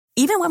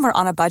Even when we're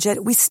on a budget,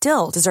 we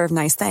still deserve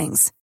nice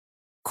things.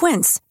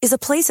 Quince is a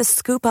place to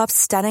scoop up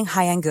stunning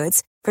high-end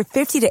goods for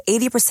 50 to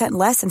 80%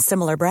 less than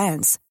similar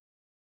brands.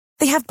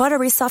 They have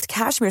buttery soft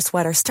cashmere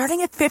sweaters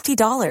starting at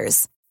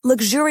 $50,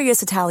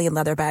 luxurious Italian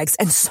leather bags,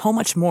 and so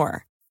much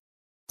more.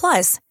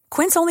 Plus,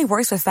 Quince only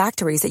works with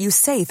factories that use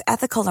safe,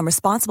 ethical, and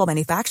responsible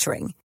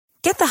manufacturing.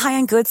 Get the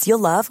high-end goods you'll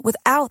love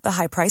without the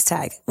high price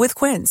tag with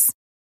Quince.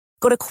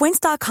 Go to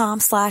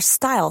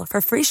quince.com/style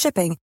for free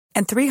shipping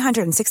and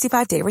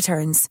 365-day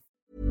returns.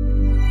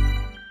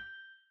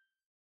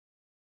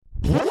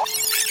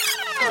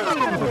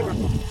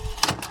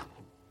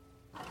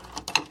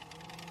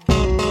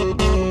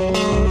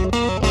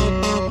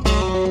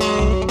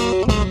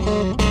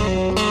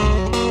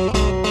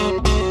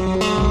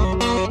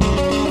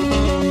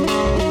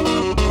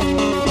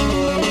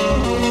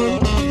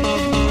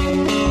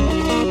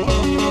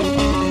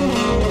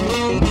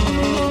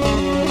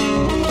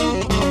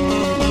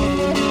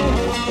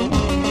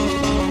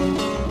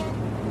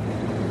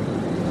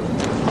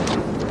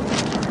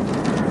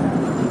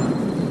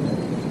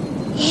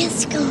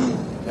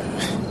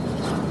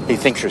 He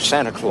thinks you're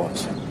Santa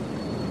Claus.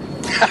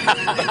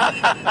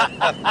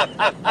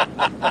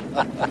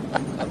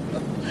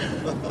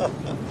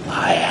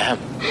 I am.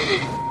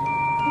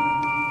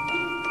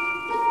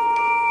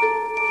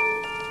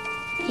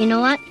 You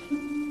know what?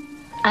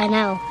 I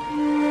know.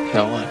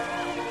 Know what?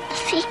 A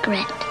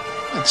secret.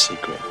 What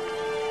secret?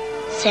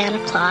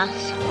 Santa Claus.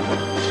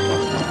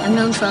 I've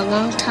known for a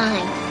long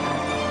time.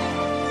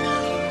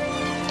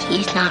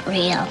 He's not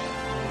real.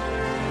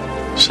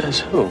 Says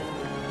who?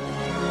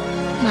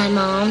 My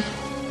mom.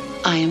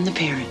 I am the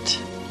parent.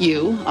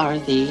 You are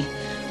the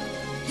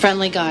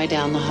friendly guy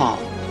down the hall.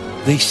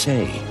 They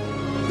say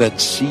that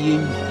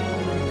seeing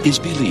is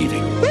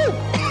believing.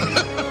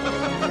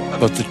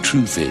 But the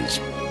truth is,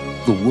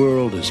 the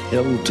world is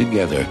held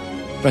together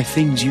by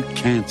things you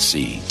can't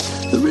see.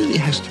 There really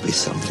has to be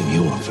something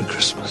you want for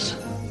Christmas.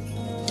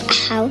 A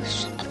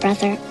house, a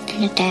brother,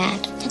 and a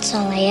dad. That's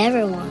all I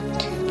ever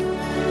want.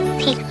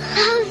 He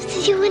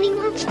loves you and he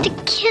wants to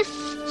kiss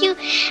you.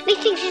 He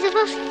thinks he's the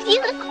most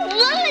beautiful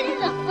woman in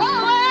the whole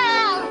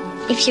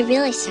world. If you're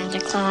really Santa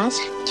Claus,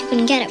 you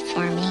can get it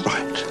for me.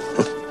 Right.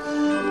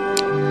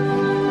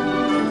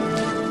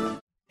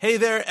 Hey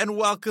there, and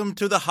welcome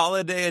to the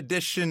holiday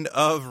edition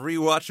of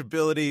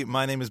Rewatchability.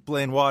 My name is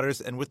Blaine Waters,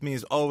 and with me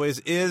as always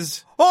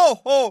is...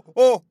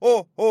 Oh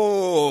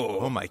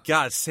my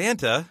God,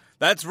 Santa.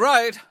 That's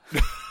right.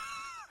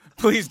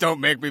 Please don't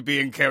make me be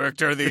in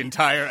character the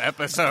entire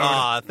episode.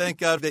 Aw, thank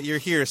God that you're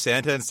here,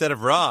 Santa, instead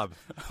of Rob.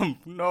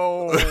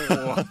 No.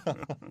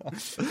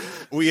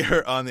 We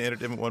are on the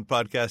Entertainment One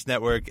Podcast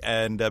Network,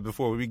 and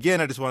before we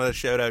begin, I just wanted to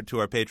shout out to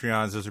our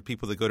Patreons. Those are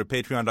people that go to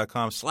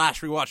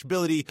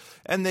patreon.com/rewatchability,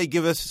 and they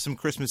give us some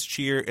Christmas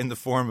cheer in the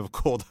form of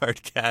cold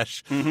hard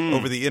cash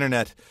over the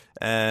internet,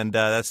 and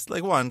that's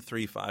like $1,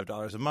 $3,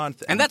 $5 a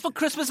month. And that's what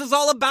Christmas is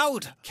all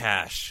about.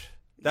 Cash.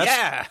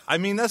 Yeah. I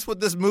mean, that's what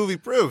this movie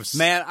proves.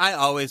 Man, I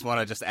always want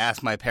to just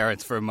ask my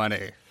parents for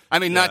money. I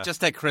mean, not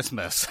just at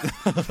Christmas.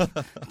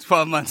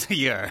 12 months a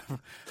year.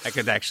 I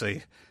could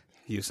actually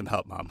use some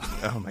help, Mom.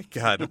 Oh, my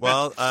God.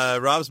 Well,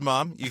 Rob's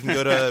mom, you can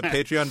go to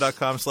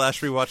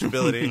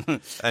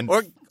patreon.com/rewatchability. And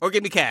or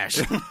give me cash.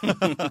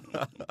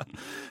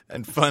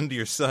 and fund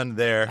your son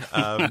there.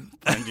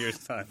 Fund your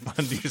son.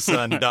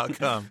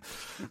 Fundyourson.com.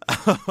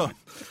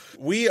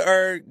 We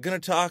are going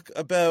to talk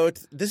about,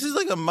 this is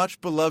like a much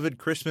beloved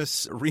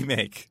Christmas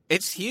remake.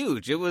 It's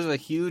huge. It was a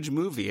huge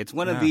movie. It's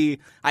one of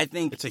the, I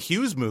think. It's a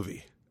Hughes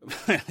movie.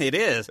 It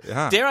is.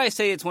 Yeah. Dare I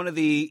say it's one of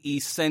the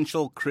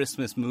essential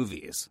Christmas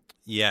movies.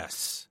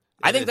 Yes.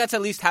 I think that's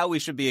at least how we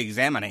should be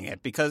examining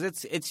it, because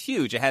it's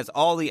huge. It has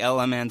all the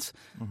elements.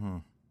 Mm-hmm.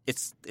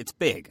 It's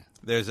big.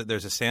 There's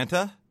a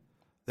Santa.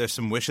 There's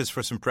some wishes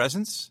for some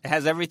presents. It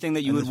has everything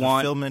that you would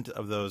want. Fulfillment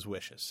of those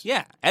wishes.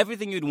 Yeah,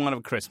 everything you'd want of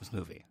a Christmas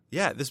movie.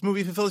 Yeah, this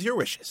movie fulfills your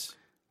wishes.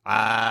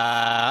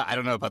 I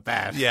don't know about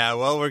that. Yeah,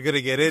 well, we're going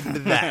to get into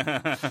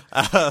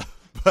that.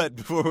 But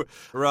before,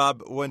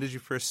 Rob, when did you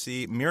first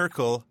see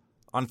Miracle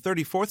on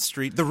 34th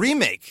Street, the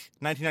remake,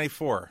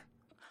 1994?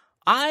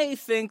 I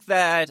think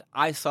that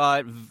I saw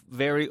it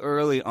very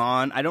early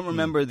on. I don't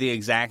remember the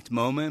exact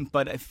moment,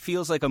 but it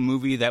feels like a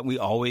movie that we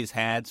always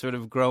had sort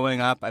of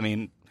growing up. I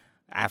mean,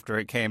 after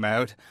it came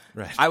out.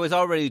 Right. I was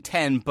already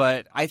 10,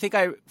 but I think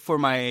for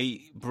my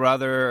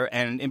brother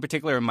and in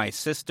particular my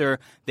sister,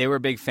 they were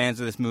big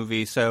fans of this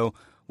movie, so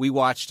we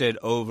watched it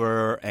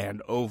over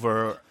and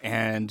over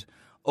and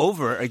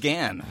over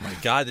again. Oh my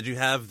God, did you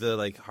have the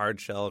like hard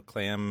shell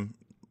clam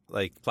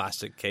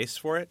plastic case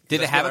for it?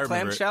 Did it have a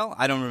clamshell?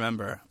 I don't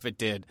remember if it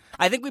did.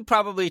 I think we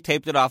probably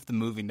taped it off the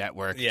movie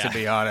network, to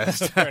be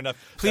honest. Fair enough.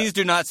 Please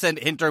do not send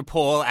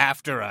Interpol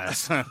after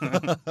us.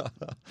 The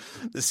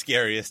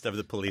scariest of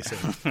the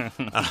policing.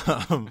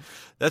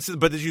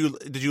 But did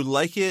you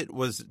like it?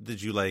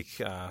 Did you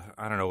like?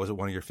 I don't know. Was it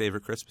one of your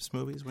favorite Christmas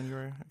movies when you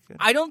were a kid?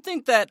 I don't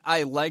think that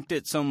I liked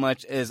it so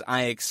much as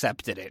I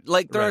accepted it.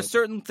 Like there are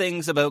certain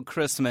things about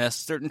Christmas,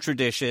 certain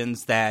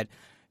traditions that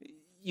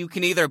you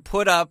can either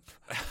put up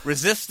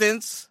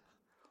resistance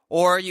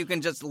or you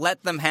can just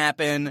let them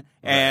happen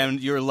and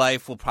your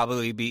life will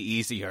probably be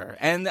easier.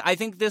 And I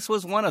think this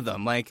was one of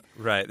them. Like,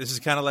 right. This is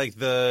kind of like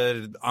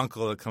the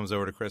uncle that comes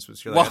over to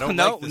Christmas. You're like, well, I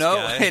don't like this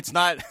guy. it's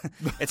not.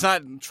 It's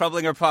not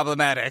troubling or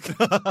problematic.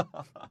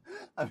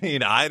 I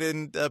mean, I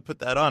didn't put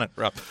that on it,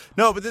 Rob.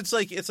 No, but it's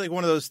like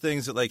one of those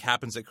things that like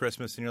happens at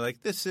Christmas, and you're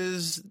like, this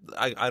is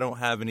I don't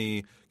have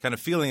any kind of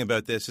feeling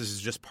about this. This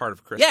is just part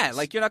of Christmas. Yeah,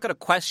 like you're not going to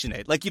question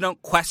it. Like you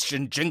don't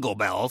question Jingle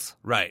Bells.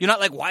 Right. You're not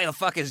like, why the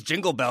fuck is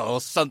Jingle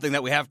Bells something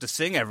that we have to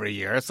sing every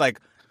year? It's like,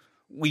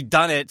 we've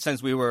done it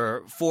since we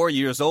were 4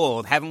 years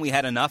old. Haven't we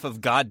had enough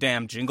of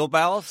goddamn Jingle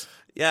Bells?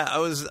 Yeah, I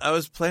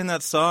was playing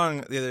that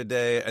song the other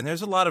day, and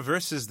there's a lot of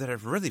verses that are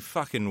really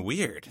fucking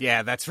weird.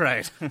 Yeah, that's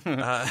right.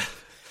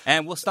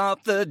 And we'll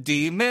stomp the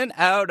demon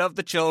out of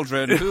the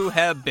children who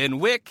have been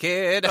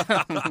wicked.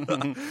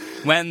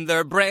 When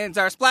their brains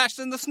are splashed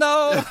in the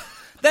snow,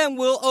 then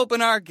we'll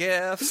open our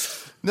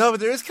gifts. No,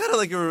 but there is kind of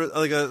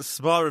like a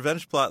small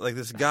revenge plot. Like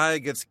this guy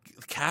gets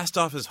cast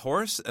off his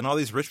horse, and all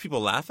these rich people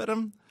laugh at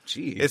him.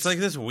 Jeez. It's like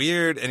this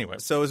weird. Anyway,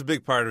 so it was a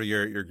big part of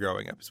your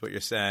growing up, is what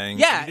you're saying.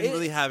 Yeah, you didn't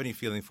really have any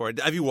feeling for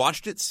it. Have you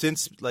watched it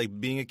since like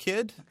being a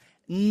kid?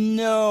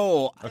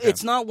 No, Okay.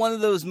 It's not one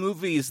of those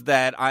movies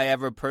that I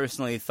ever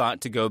personally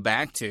thought to go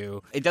back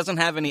to. It doesn't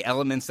have any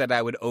elements that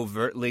I would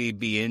overtly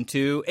be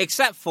into,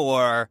 except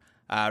for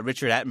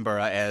Richard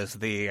Attenborough as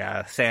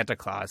the Santa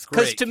Claus.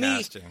 Because Great to me,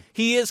 casting.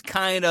 he is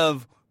kind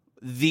of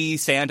the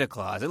Santa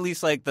Claus, at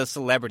least like the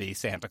celebrity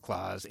Santa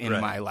Claus in Right.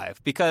 my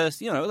life.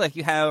 Because, you know, like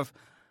you have,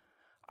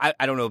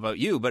 I don't know about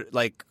you, but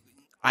like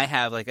I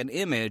have like an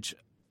image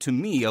to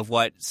me of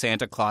what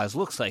Santa Claus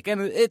looks like.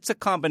 And it's a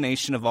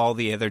combination of all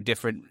the other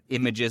different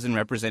images and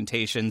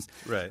representations.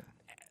 Right.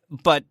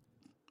 But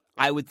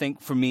I would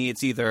think for me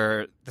it's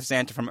either the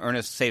Santa from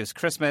Ernest Saves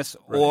Christmas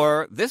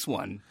or this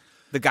one,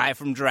 the guy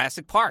from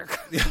Jurassic Park.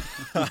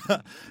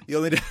 You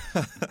only.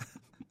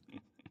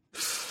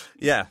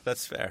 Yeah,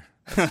 that's fair.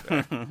 That's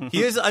fair.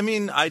 He is. I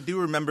mean, I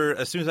do remember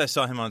as soon as I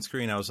saw him on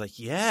screen, I was like,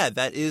 "Yeah,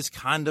 that is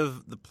kind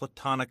of the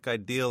platonic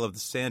ideal of the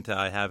Santa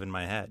I have in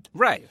my head."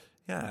 Right.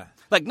 Yeah,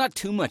 Like not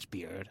too much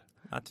beard,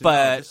 not too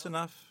But- just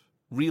enough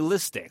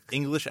realistic.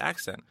 English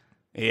accent.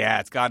 Yeah,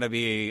 it's got to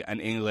be an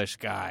English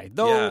guy.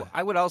 Though Yeah.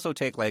 I would also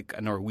take like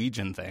a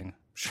Norwegian thing.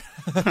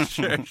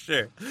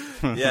 Sure.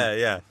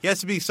 Yeah. He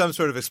has to be some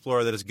sort of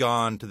explorer that has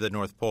gone to the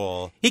North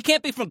Pole. He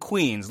can't be from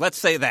Queens, let's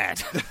say that.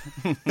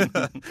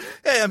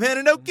 Hey, I'm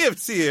handing out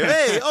gifts here.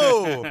 Hey,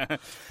 oh.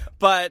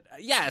 But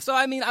yeah, so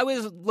I mean, I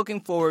was looking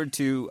forward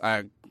to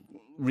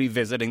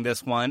revisiting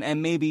this one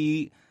and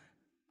maybe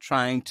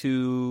trying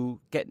to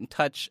get in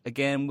touch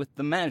again with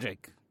the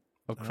magic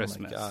of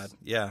Christmas. Oh my God.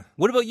 Yeah.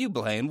 What about you,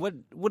 Blaine?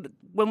 When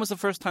was the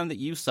first time that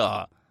you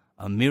saw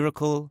A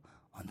Miracle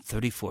on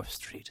 34th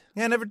Street?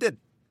 Yeah, I never did.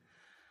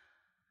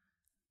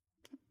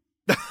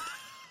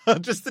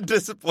 Just the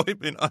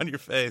disappointment on your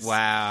face.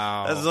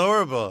 Wow. That's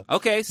horrible.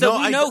 Okay, so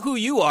No, we know who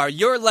you are.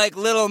 You're like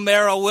little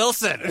Meryl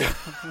Wilson.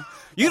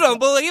 You don't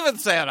believe in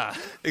Santa.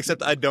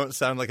 Except I don't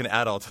sound like an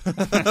adult.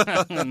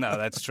 No,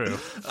 that's true.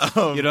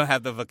 You don't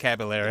have the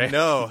vocabulary.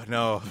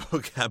 No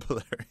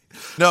vocabulary.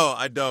 No,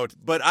 I don't.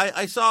 But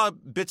I saw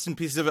bits and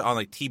pieces of it on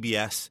like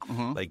TBS,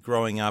 like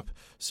growing up.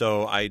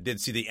 So I did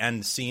see the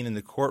end scene in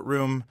the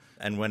courtroom.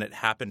 And when it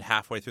happened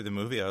halfway through the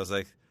movie, I was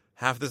like,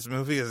 half this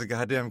movie is a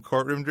goddamn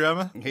courtroom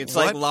drama? It's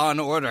What? like Law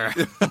and Order.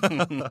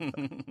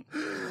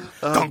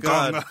 Oh,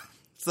 God.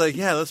 It's like,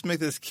 yeah, let's make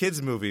this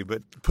kids movie,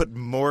 but put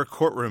more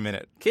courtroom in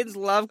it. Kids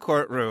love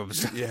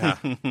courtrooms. Yeah.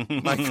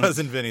 My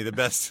Cousin Vinny, the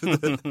best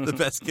the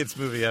best kids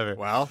movie ever.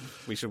 Well,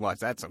 we should watch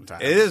that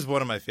sometime. It is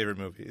one of my favorite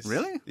movies.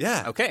 Really?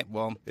 Yeah. Okay,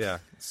 well. Yeah,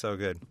 it's so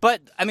good.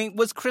 But, I mean,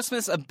 was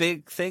Christmas a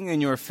big thing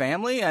in your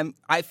family?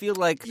 I feel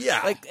like,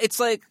 Yeah.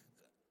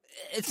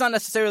 It's not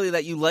necessarily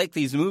that you like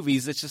these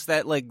movies. It's just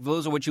that, like,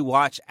 those are what you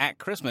watch at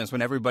Christmas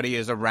when everybody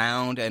is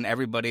around and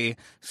everybody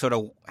sort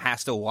of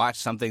has to watch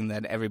something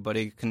that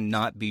everybody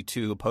cannot be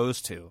too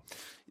opposed to.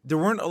 There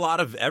weren't a lot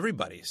of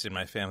everybody's in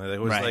my family.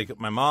 There was Right. like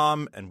my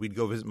mom, and we'd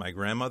go visit my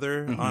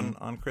grandmother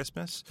on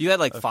Christmas. You had,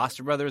 like,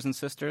 foster brothers and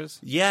sisters?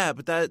 Yeah,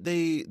 but that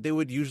they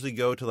would usually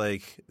go to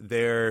like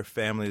their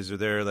families or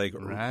their like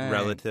Right.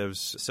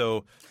 relatives.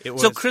 So it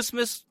was So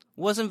Christmas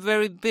wasn't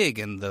very big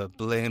in the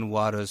Blaine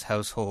Waters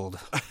household.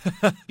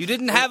 You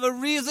didn't have a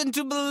reason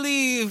to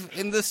believe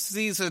in this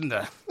season.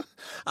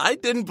 I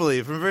didn't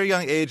believe from a very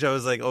young age. I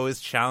was like always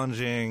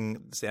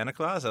challenging Santa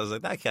Claus. I was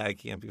like, that guy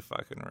can't be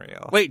fucking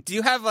real. Wait, do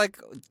you have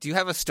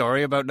a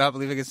story about not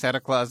believing in Santa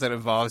Claus that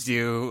involves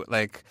you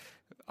like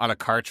on a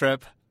car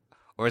trip,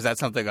 or is that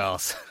something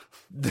else?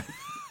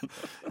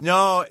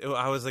 No,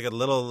 I was like a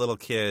little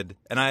kid,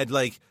 and I had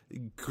like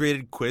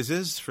created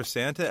quizzes for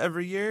Santa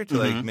every year to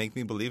like make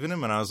me believe in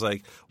him. And I was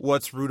like,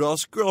 "What's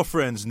Rudolph's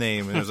girlfriend's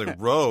name?" And it was like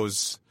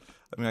Rose.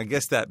 I mean, I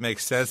guess that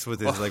makes sense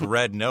with his like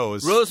red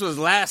nose. Rose was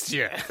last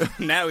year.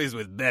 Now he's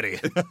with Betty.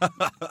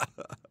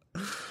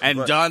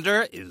 And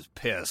Donder is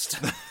pissed.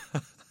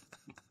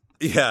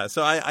 Yeah,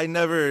 so I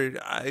never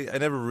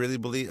really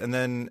believed. And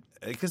then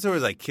because there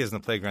was like kids in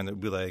the playground that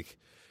would be like,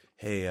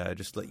 "Hey,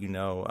 just to let you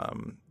know,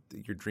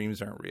 your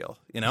dreams aren't real.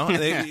 You know,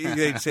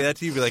 they'd say that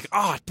to you, be like,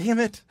 oh, damn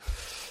it.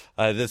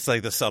 That's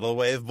like the subtle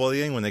way of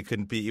bullying when they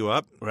couldn't beat you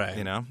up, right?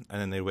 You know,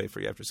 and then they'd wait for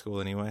you after school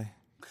anyway.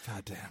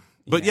 God damn.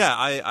 But yeah,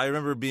 I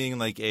remember being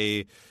like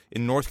in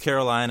North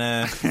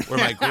Carolina where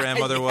my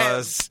grandmother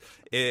was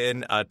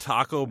in a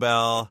Taco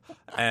Bell,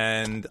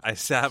 and I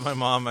sat my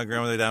mom and my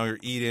grandmother down. We were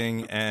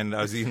eating, and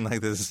I was eating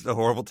like this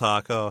horrible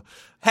taco.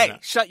 Hey,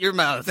 shut your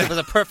mouth. It was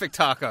a perfect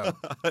taco.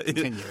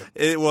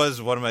 It was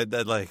one of my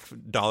like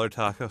dollar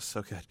tacos.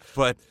 So good.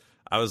 But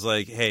I was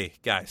like, hey,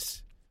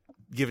 guys,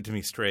 give it to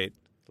me straight.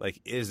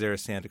 Like, is there a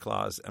Santa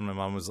Claus? And my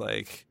mom was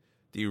like,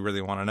 do you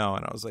really want to know?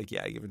 And I was like,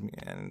 yeah, give it to me.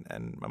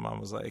 And my mom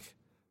was like,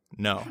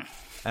 no.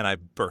 And I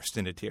burst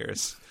into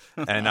tears.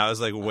 And I was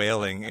like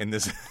wailing in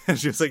this. And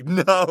she was like,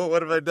 no,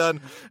 what have I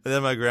done? And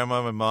then my grandma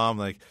and my mom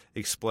like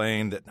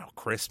explained that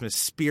Christmas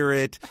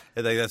spirit,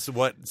 and like that's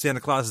what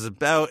Santa Claus is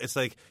about. It's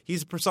like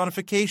he's a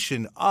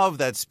personification of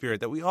that spirit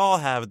that we all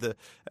have.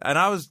 And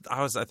I was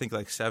I think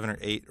like 7 or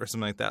 8 or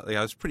something like that. Like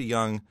I was pretty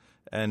young.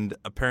 And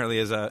apparently,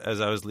 as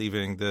I was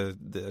leaving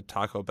the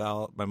Taco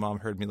Bell, my mom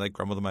heard me like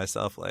grumble to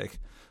myself, like,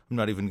 "I'm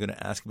not even going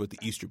to ask about the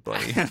Easter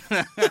Bunny."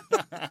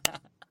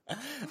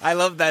 I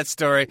love that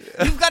story.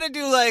 You've got to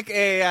do like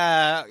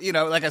a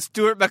like a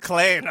Stuart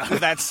McLean of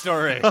that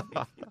story,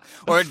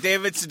 or a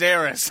David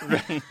Sedaris.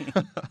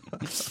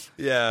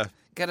 Yeah,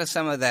 get us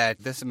some of that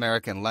This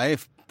American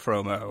Life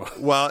promo.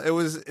 Well,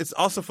 it's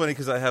also funny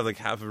because I have like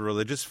half a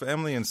religious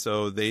family, and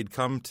so they'd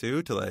come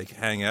too to like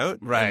hang out.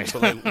 Right.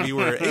 But like we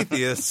were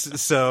atheists,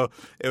 so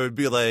it would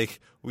be like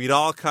we'd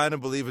all kind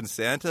of believe in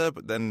Santa,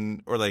 but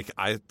then or like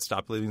I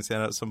stopped believing in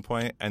Santa at some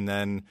point, and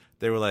then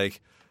they were like,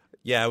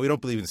 yeah, we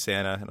don't believe in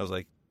Santa. And I was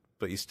like,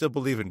 but you still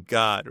believe in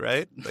God,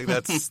 right? Like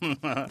that's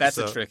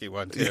a tricky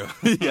one too.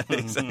 Yeah,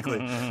 exactly.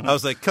 I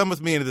was like, come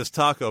with me into this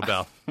Taco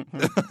Bell.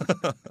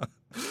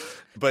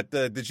 But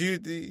when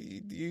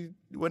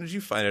did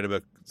you find out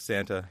about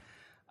Santa?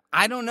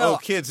 I don't know. Oh,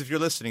 kids, if you're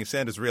listening,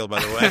 Santa's real, by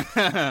the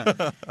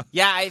way.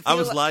 Yeah, I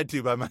was lied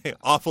to by my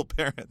awful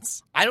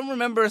parents. I don't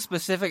remember a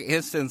specific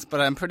instance,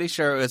 but I'm pretty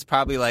sure it was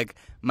probably like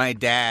my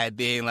dad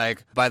being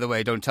like, by the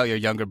way, don't tell your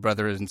younger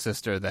brother and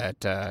sister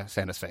that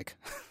Santa's fake.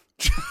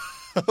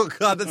 Oh,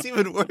 God, that's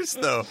even worse,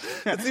 though.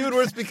 That's even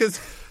worse because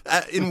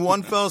in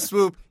one fell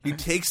swoop, he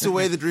takes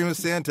away the dream of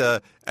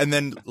Santa and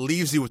then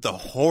leaves you with the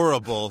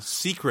horrible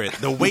secret,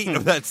 the weight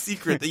of that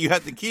secret that you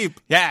have to keep.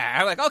 Yeah,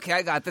 I'm like, okay,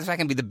 I got this. I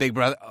can be the big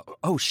brother.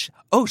 Oh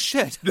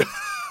shit.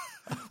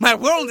 My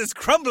world is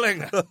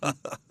crumbling.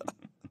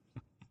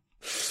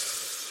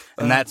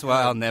 And that's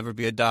why I'll never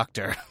be a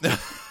doctor.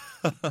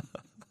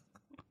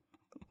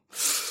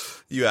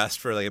 You asked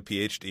for like a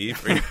PhD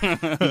for your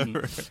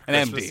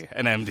an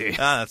MD.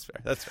 Ah,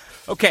 that's fair.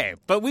 Okay,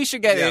 but we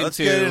should get let's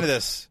get into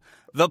this.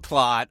 The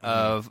plot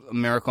of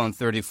Miracle on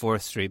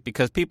 34th Street,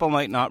 because people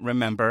might not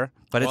remember.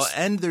 But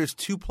and there's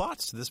 2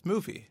 plots to this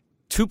movie.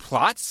 2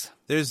 plots?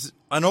 There's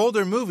an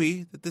older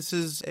movie that this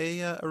is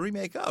a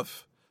remake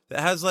of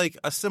that has like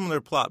a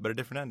similar plot but a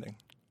different ending.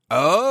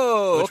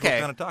 Oh, which okay. We'll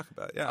kind of talk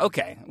about, yeah.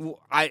 Okay, well,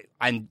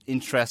 I'm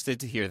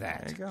interested to hear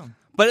that. There you go.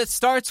 But it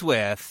starts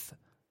with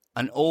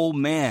an old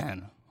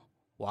man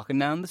walking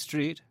down the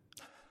street.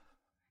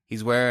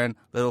 He's wearing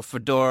a little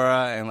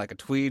fedora and like a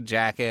tweed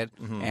jacket,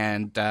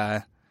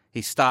 and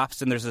he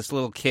stops, and there's this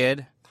little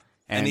kid.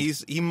 And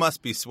he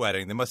must be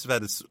sweating. They must have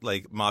had to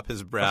like mop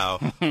his brow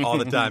all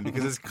the time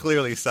because it's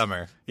clearly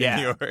summer in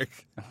New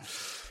York.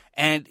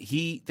 And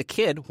the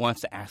kid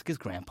wants to ask his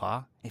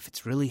grandpa if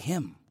it's really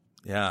him.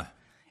 Yeah.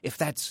 If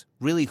that's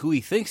really who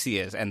he thinks he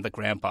is. And the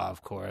grandpa,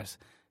 of course,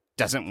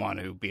 doesn't want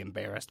to be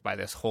embarrassed by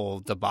this whole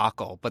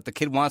debacle. But the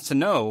kid wants to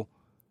know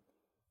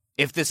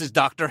if this is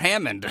Dr.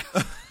 Hammond.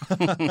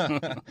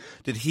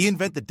 Did he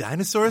invent the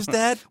dinosaurs,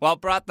 Dad? Well,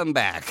 brought them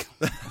back.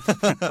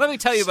 Let me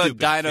tell you about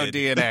Dino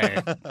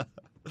DNA.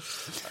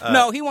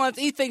 No,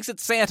 he thinks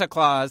it's Santa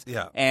Claus.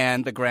 Yeah.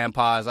 And the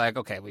grandpa's like,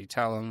 okay, will you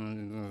tell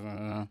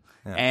him?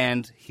 Yeah.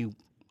 And he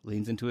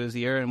leans into his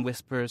ear and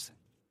whispers,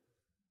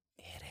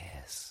 "It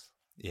is."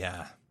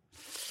 Yeah.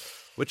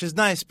 Which is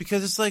nice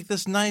because it's like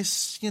this nice,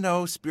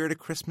 spirit of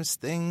Christmas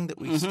thing that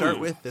we start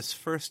with, this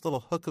first little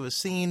hook of a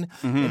scene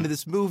into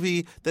this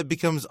movie that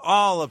becomes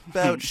all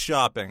about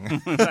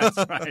shopping. That's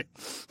right.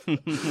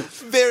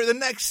 The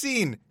next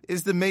scene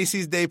is the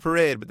Macy's Day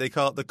Parade, but they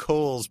call it the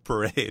Kohl's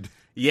Parade.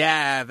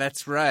 Yeah,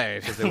 that's right.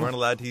 Because they weren't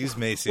allowed to use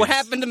Macy's. What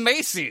happened to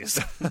Macy's?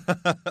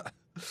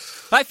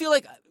 I feel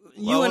like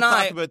we'll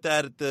talk about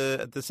that at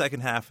the second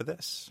half of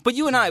this. But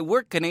you and I,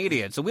 we're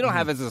Canadian, so we don't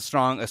have as a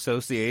strong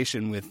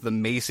association with the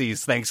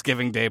Macy's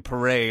Thanksgiving Day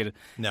Parade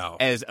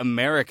as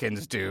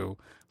Americans do.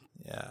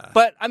 Yeah.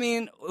 But, I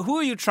mean, who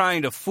are you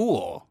trying to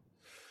fool?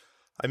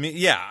 I mean,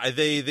 yeah,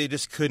 they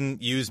just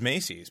couldn't use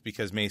Macy's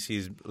because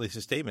Macy's released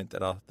a statement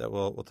that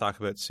we'll talk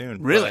about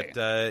soon. Really?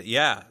 But,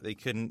 yeah, they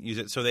couldn't use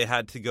it, so they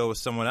had to go with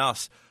someone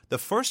else. The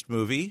first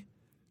movie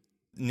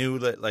knew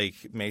that like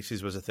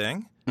Macy's was a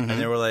thing, and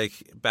they were like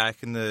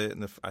back in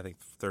the I think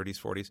 30s,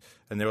 40s,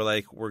 and they were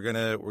like, we're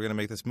gonna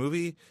make this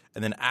movie,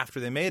 and then after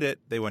they made it,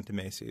 they went to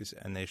Macy's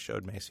and they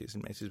showed Macy's,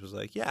 and Macy's was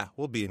like, yeah,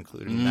 we'll be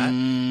included in that,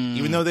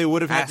 even though they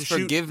would have had to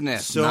shoot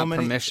forgiveness, so not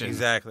many permission.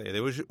 Exactly,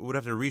 they would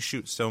have to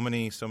reshoot so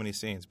many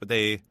scenes, but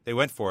they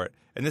went for it.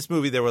 In this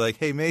movie, they were like,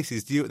 hey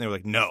Macy's, do you? And they were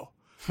like, no.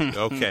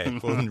 Okay,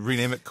 we'll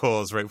rename it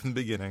Kohl's right from the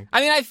beginning.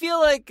 I mean, I feel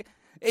like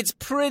it's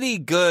pretty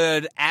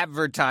good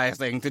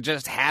advertising to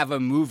just have a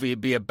movie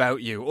be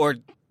about you, or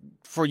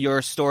for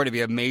your store to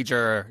be a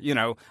major, I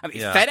mean,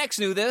 FedEx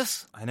knew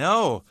this. I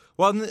know.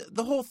 Well, and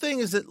the whole thing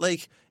is that,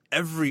 like,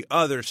 every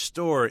other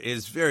store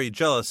is very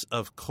jealous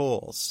of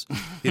Kohl's,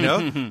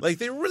 Like,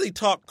 they really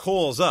talk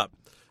Kohl's up.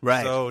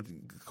 Right. So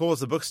Kohl's,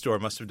 the bookstore,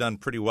 must have done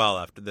pretty well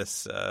after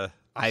this.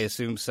 I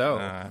assume so.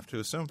 I have to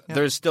assume. Yeah.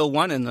 There's still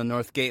one in the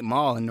Northgate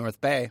Mall in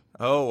North Bay.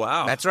 Oh,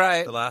 wow. That's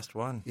right. The last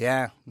one.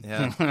 Yeah.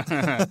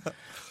 Yeah.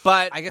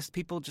 But I guess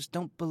people just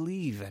don't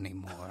believe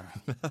anymore.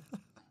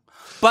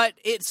 But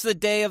it's the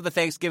day of the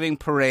Thanksgiving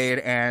parade,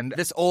 and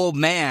this old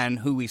man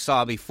who we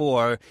saw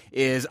before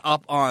is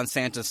up on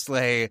Santa's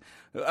sleigh,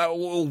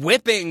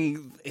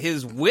 whipping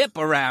his whip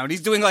around.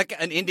 He's doing like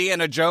an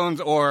Indiana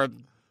Jones or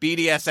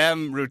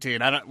BDSM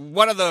routine.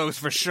 One of those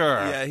for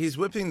sure. Yeah, he's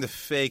whipping the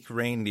fake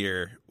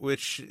reindeer,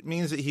 which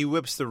means that he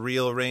whips the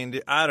real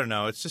reindeer. I don't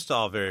know. It's just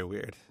all very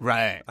weird.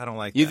 Right. I don't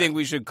like You that. think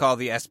we should call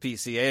the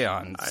SPCA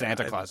on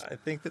Santa Claus? I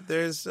think that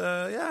there's,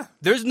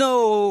 There's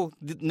no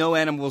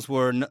animals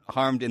were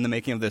harmed in the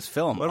making of this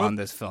film,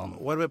 this film.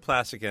 What about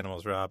plastic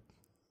animals, Rob?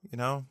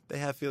 They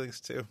have feelings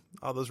too.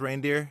 All those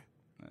reindeer.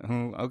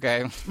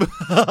 Okay.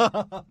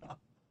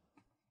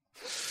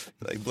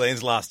 Like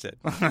Blaine's lost it.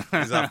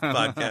 He's off the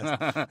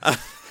podcast.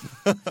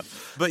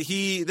 But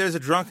there's a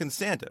drunken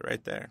Santa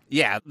right there.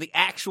 Yeah, the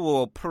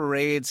actual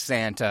parade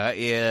Santa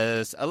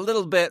is a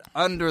little bit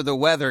under the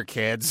weather,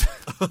 kids.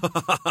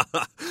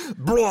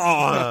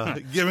 Blah!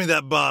 Give me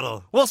that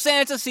bottle. Well,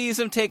 Santa sees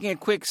him taking a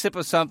quick sip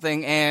of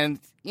something, and,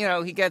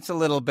 he gets a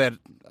little bit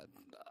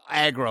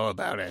aggro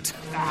about it.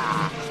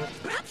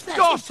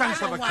 Your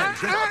sense of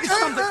occasion is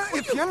something.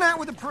 If you're not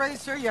with the parade,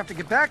 sir, you have to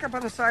get back up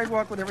on the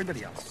sidewalk with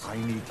everybody else. I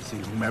need to see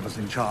whomever's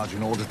in charge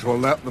in order to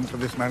alert them to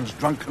this man's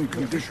drunken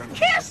condition.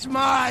 Kiss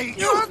my...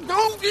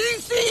 Don't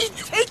easy.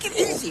 Take it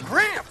easy,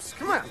 Gramps.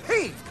 Come on,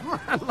 Pete. Come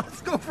on,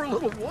 let's go for a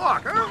little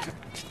walk, huh?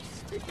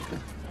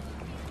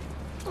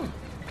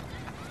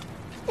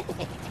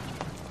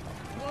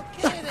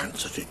 That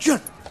man's such a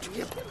jerk.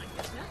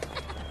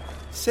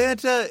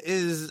 Santa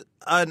is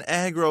an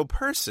aggro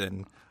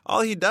person.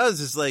 All he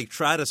does is like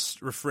try to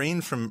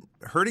refrain from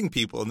hurting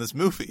people in this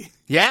movie.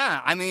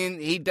 Yeah, I mean,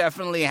 he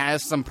definitely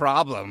has some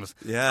problems.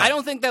 Yeah. I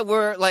don't think that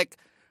we're like,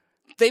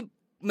 they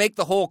make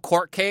the whole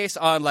court case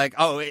on like,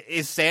 oh,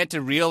 is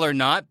Santa real or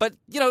not? But,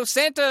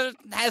 Santa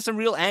has some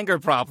real anger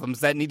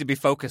problems that need to be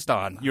focused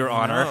on, Your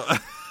Honor.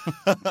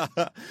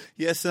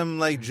 He has some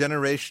like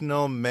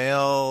generational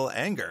male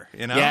anger,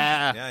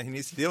 Yeah. Yeah, he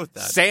needs to deal with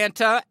that.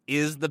 Santa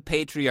is the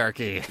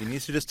patriarchy. He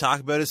needs to just talk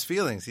about his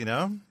feelings,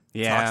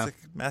 Yeah. Toxic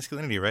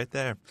masculinity right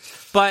there.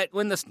 But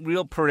when the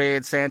real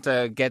parade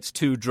Santa gets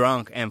too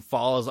drunk and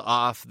falls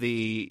off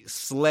the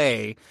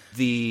sleigh,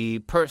 the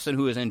person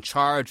who is in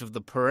charge of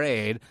the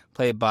parade,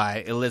 played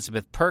by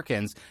Elizabeth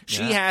Perkins,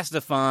 she has to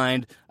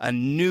find a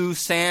new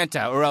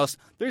Santa, or else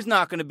there's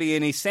not going to be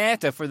any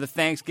Santa for the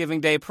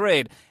Thanksgiving Day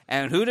parade.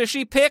 And who does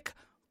she pick?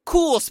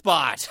 Cool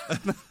Spot,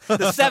 the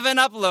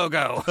 7-Up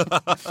logo.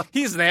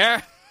 He's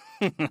there.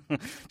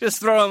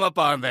 Just throw him up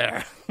on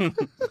there.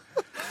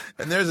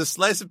 And there's a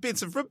slice of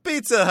pizza from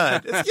Pizza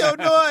Hut. It's Yo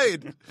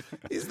Noid.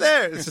 He's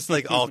there. It's just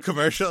like all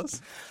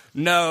commercials.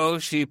 No,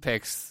 she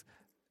picks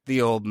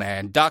the old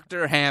man,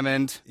 Dr.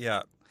 Hammond.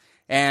 Yeah.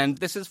 And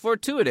this is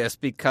fortuitous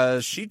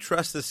because She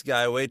trusts this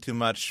guy way too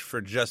much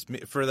for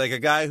like a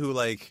guy who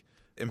like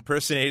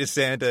impersonated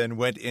Santa and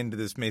went into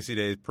this Macy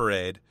Day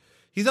parade.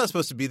 He's not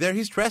supposed to be there.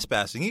 He's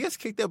trespassing. He gets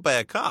kicked out by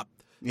a cop.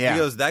 Yeah. He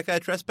goes, that guy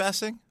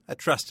trespassing? I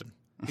trust him.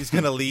 He's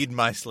going to lead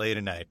my sleigh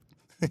tonight.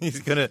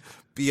 He's going to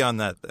be on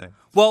that thing.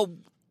 Well,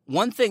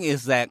 one thing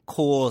is that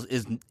Kohl's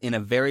is in a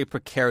very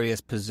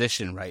precarious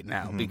position right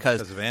now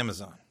because of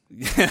Amazon.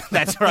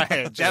 That's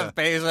right. Jeff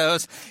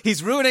Bezos.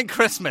 He's ruining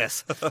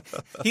Christmas.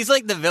 He's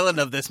like the villain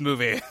of this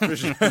movie,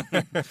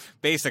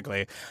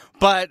 basically.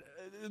 But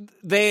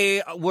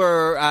they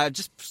were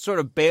just sort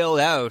of bailed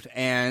out,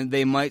 and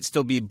they might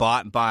still be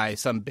bought by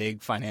some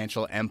big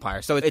financial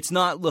empire. So it's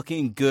not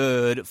looking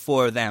good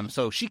for them.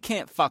 So she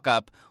can't fuck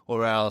up,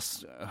 or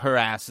else her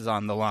ass is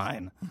on the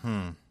line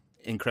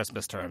in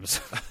Christmas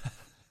terms.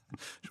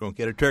 She won't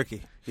get a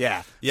turkey.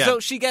 Yeah. Yeah. So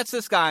she gets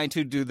this guy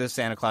to do the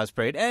Santa Claus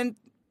parade, and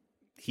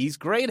he's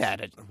great at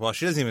it. Well,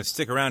 she doesn't even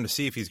stick around to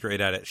see if he's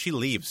great at it. She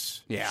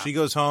leaves. Yeah. She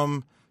goes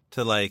home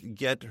to, like,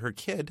 get her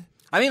kid,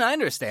 I mean, I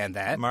understand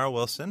that. Mara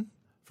Wilson,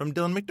 from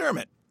Dylan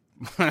McDermott.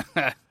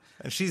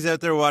 And she's out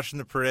there watching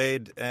the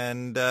parade,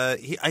 and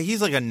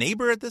he's like a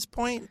neighbor at this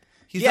point.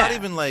 He's not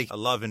even like a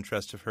love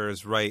interest of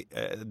hers right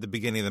at the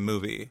beginning of the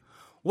movie.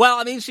 Well,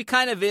 I mean, she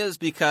kind of is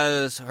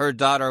because her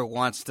daughter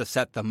wants to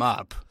set them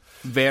up.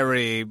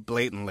 very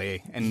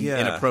blatantly and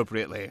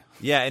inappropriately.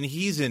 Yeah, and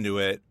he's into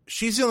it.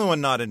 She's the only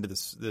one not into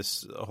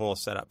this whole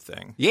setup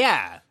thing.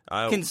 Yeah,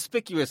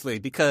 conspicuously,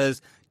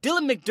 because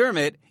Dylan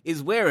McDermott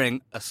is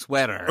wearing a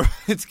sweater.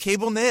 It's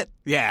cable knit.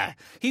 Yeah.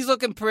 He's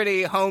looking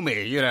pretty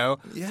homey, you know.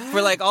 Yeah.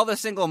 For like all the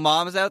single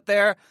moms out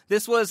there,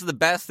 this was the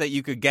best that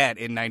you could get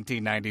in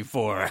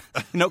 1994.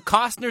 You know,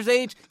 Costner's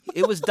age,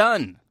 it was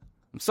done.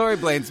 I'm sorry,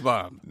 Blaine's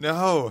mom.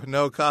 No,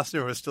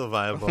 Costner was still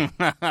viable.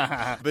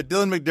 But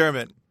Dylan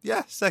McDermott,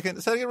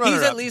 second runner-up.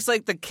 He's at least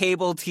like the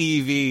cable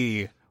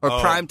TV or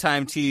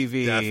primetime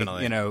TV,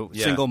 definitely. You know,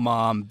 single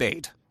mom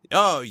bait.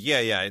 Oh,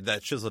 yeah.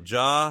 That chiseled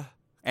jaw.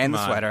 And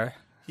the sweater.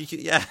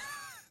 Yeah.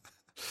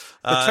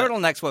 The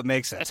turtleneck's what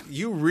makes it.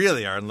 You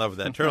really are in love with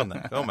that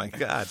turtleneck. Oh, my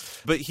God.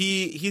 But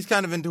he's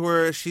kind of into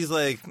her. She's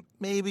like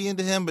maybe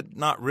into him, but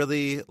not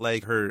really.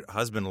 Like her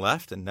husband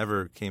left and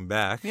never came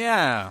back.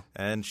 Yeah.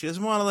 And she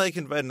doesn't want to like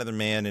invite another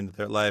man into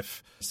their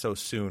life so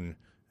soon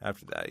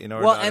after that. You know.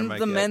 Well, and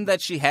the men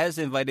that she has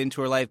invited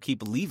into her life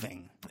keep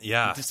leaving.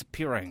 Yeah.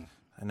 Disappearing.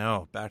 I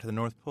know. Back to the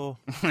North Pole.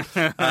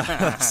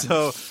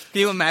 So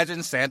can you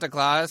imagine Santa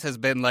Claus has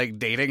been like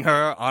dating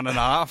her on and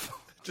off?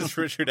 Just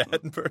Richard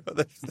Attenborough.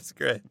 That's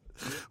great.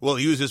 We'll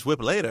use this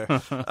whip later.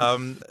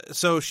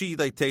 So she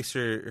like takes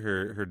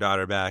her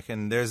daughter back,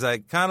 and there's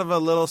like kind of a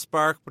little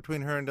spark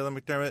between her and Dylan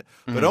McDermott,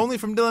 but only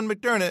from Dylan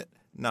McDermott,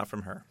 not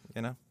from her.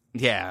 You know?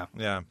 Yeah.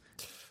 Yeah.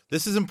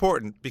 This is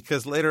important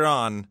because later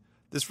on,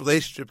 this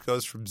relationship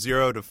goes from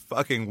 0 to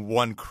fucking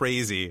 1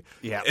 crazy.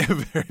 Yeah.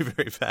 Very,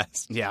 very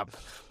fast. Yeah.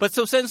 But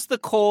so since the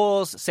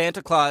Kohl's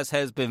Santa Claus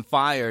has been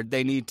fired,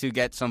 they need to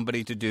get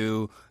somebody to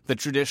do the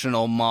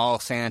traditional mall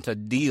Santa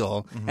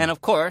deal. Mm-hmm. And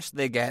of course,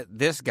 they get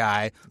this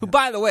guy, who,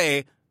 by the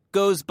way,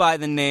 goes by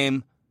the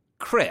name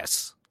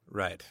Chris.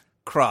 Right.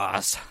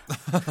 Cross.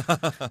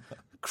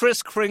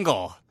 Chris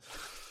Kringle.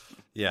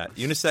 Yeah.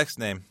 Unisex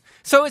name.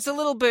 So it's a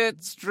little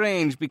bit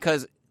strange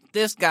because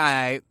this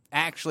guy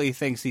actually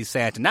thinks he's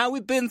Santa. Now,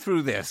 we've been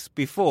through this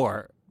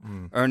before.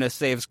 Ernest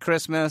Saves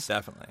Christmas.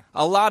 Definitely.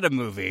 A lot of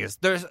movies.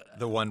 There's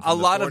the one a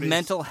lot 40s. Of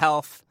mental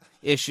health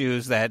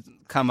issues that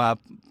come up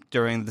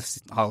during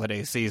the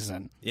holiday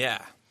season.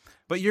 Yeah.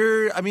 But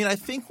I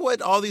think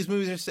what all these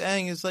movies are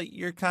saying is like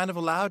you're kind of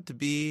allowed to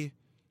be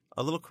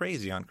a little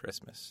crazy on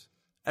Christmas.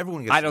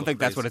 Everyone gets I don't think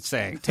crazy. That's what it's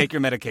saying. Take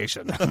your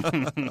medication.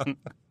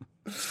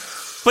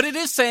 But it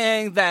is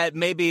saying that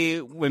maybe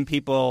when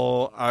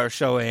people are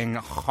showing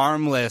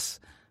harmless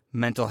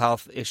mental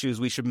health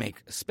issues, we should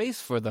make space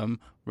for them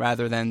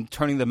rather than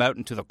turning them out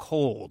into the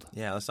cold.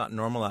 Yeah, let's not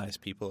normalize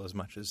people as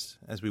much as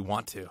we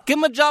want to. Give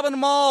them a job in the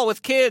mall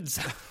with kids.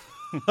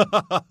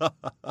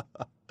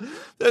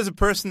 There's a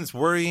person that's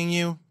worrying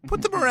you.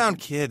 Put them around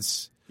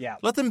kids. Yeah.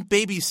 Let them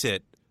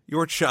babysit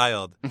your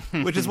child,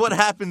 which is what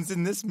happens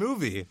in this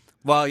movie.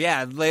 Well,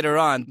 yeah, later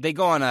on, they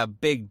go on a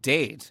big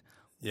date.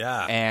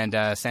 Yeah.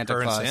 And Santa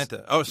Her Claus. and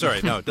Santa. Oh,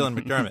 sorry. No, Dylan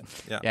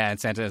McDermott. Yeah. Yeah, and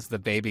Santa is the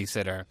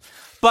babysitter.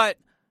 But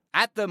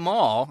at the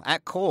mall,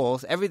 at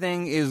Kohl's,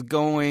 everything is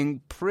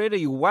going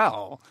pretty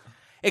well.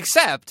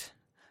 Except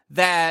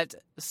that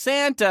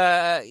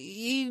Santa,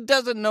 he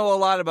doesn't know a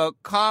lot about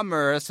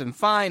commerce and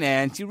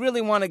finance. You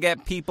really want to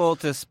get people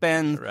to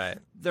spend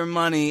their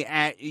money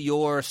at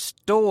your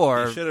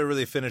store. You should have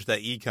really finished that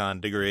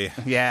econ degree.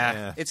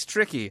 Yeah. It's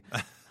tricky.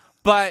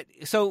 But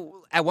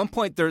so at one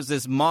point there's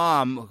this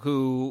mom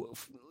who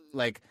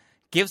like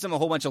gives him a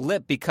whole bunch of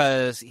lip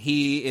because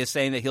he is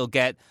saying that he'll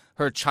get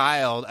her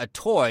child a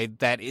toy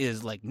that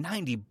is like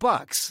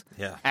 $90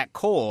 at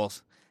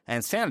Kohl's.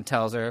 And Santa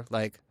tells her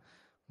like,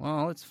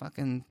 well, it's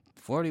fucking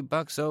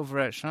 $40 over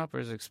at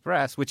Shoppers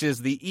Express, which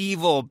is the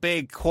evil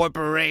big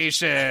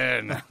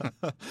corporation.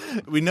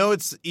 We know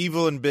it's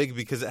evil and big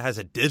because it has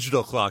a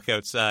digital clock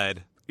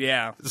outside.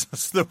 Yeah.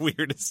 It's the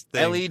weirdest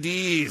thing.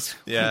 LEDs.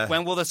 Yeah.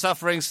 When will the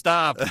suffering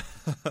stop?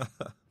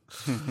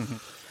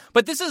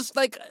 But this is,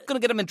 like, going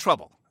to get him in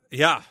trouble.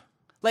 Yeah.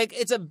 Like,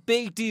 it's a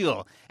big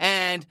deal.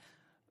 And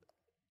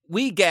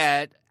we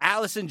get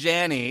Allison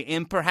Janney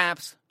in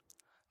perhaps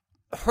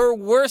her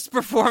worst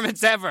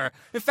performance ever.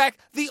 In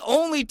fact, the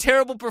only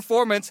terrible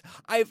performance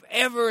I've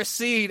ever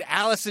seen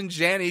Allison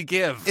Janney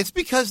give. It's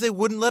because they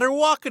wouldn't let her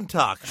walk and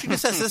talk. She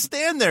just has to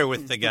stand there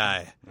with the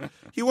guy.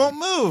 He won't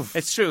move.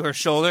 It's true. Her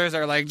shoulders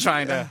are like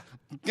trying to...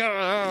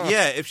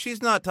 Yeah, if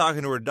she's not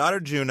talking to her daughter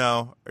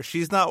Juno, or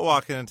she's not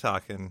walking and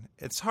talking,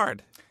 it's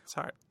hard. It's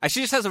hard.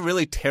 She just has a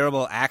really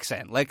terrible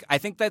accent. Like, I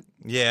think that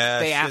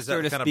they asked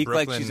her to speak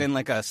like she's in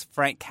like a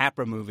Frank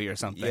Capra movie or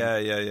something.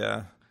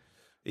 Yeah.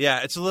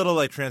 Yeah, it's a little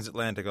like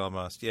transatlantic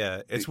almost.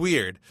 Yeah, it's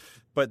weird.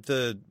 But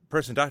the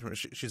person talking to her,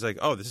 she's like,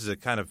 oh, this is a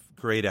kind of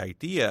great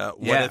idea.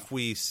 What if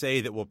we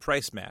say that we'll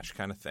price match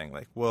kind of thing?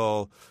 Like,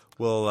 we'll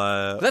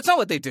that's not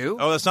what they do.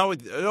 Oh, that's not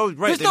what... Oh,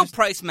 right. There's no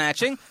price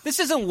matching. This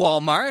isn't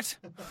Walmart.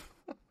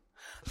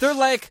 They're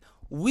like,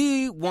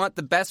 we want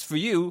the best for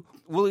you.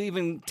 We'll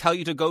even tell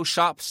you to go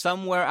shop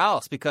somewhere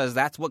else because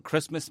that's what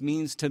Christmas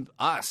means to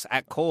us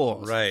at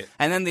Kohl's. Right.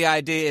 And then the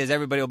idea is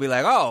everybody will be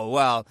like, oh,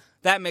 well,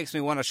 that makes me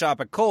want to shop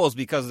at Kohl's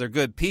because they're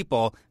good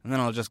people, and then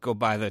I'll just go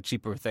buy the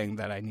cheaper thing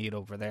that I need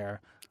over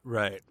there.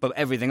 Right. but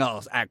everything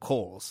else at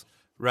Kohl's.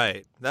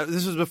 Right.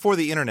 This was before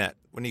the internet,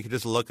 when you could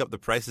just look up the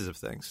prices of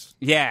things.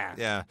 Yeah.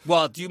 Yeah.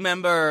 Well, do you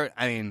remember,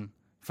 I mean,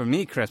 for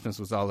me, Christmas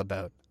was all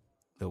about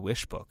the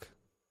wish book.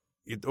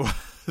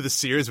 The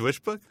Sears Wish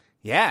Book?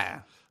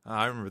 Yeah. Oh,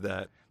 I remember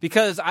that.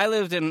 Because I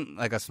lived in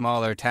like a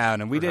smaller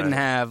town, and we didn't Right.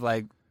 have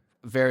like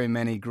very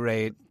many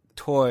great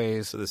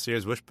toys. So the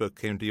Sears Wish Book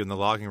came to you in the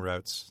logging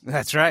routes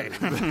That's right.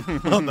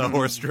 on the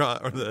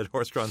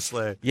horse-drawn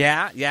sleigh.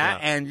 Yeah,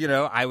 and you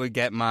know, I would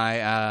get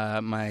my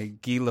my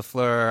Guy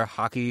Lafleur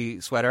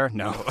hockey sweater.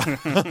 No,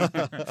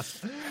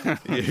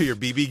 Your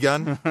BB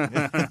gun?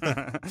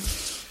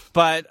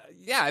 but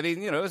yeah, I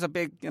mean, you know, it was a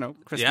big, you know,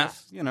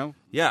 Christmas. Yeah. You know,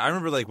 Yeah, I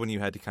remember like when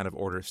you had to kind of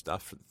order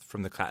stuff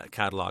from the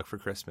catalog for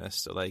Christmas.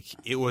 So like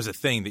it was a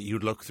thing that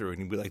you'd look through and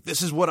you'd be like,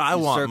 "This is what I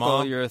want, circle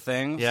Mom." your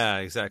things. Yeah,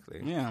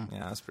 exactly. Yeah.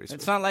 That's pretty sweet.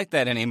 It's not like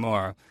that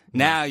anymore.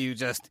 Now you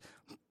just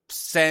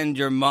send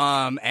your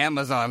mom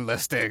Amazon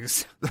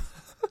listings.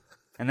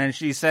 And then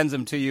she sends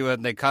them to you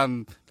and they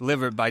come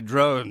delivered by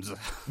drones.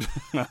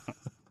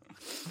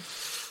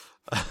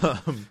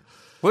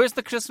 Where's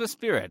the Christmas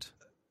spirit?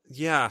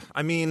 Yeah,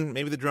 I mean,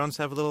 maybe the drones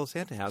have a little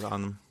Santa hat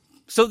on them.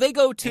 So they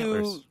go to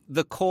Antlers.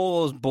 the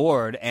Kohl's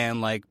board and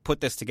like put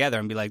this together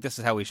and be like, this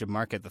is how we should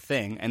market the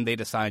thing. And they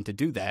decide to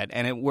do that.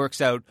 And it works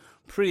out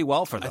pretty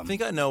well for them. I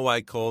think I know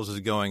why Kohl's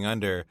is going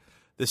under.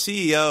 The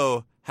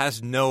CEO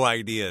has no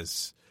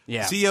ideas.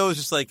 Yeah. The CEO is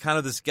just like kind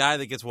of this guy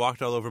that gets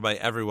walked all over by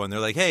everyone. They're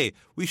like, "Hey,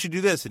 we should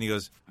do this." And he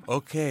goes,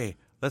 "Okay,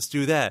 let's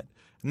do that."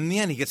 And in the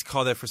end, he gets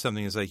called out for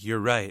something. He's like, "You're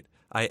right.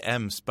 I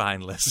am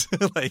spineless."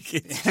 Like,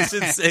 it's just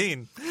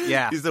insane.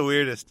 Yeah. He's the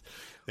weirdest.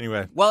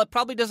 Anyway. Well, it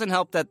probably doesn't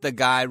help that the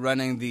guy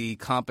running the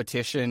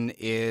competition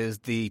is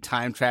the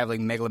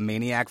time-traveling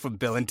megalomaniac from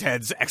Bill and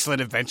Ted's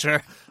Excellent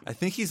Adventure. I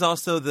think he's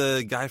also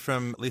the guy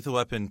from Lethal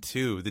Weapon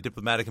 2, the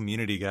diplomatic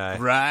immunity guy.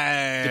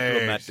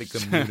 Right. Diplomatic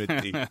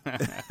immunity.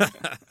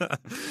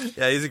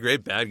 Yeah, he's a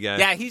great bad guy.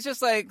 Yeah, he's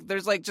just like,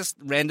 there's like just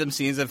random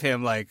scenes of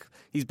him like,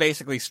 he's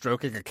basically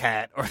stroking a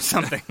cat or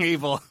something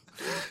evil.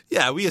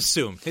 Yeah, we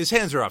assume. His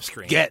hands are off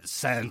screen. Get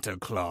Santa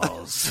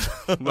Claus.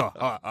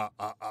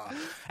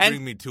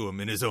 Bring me to him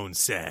in his own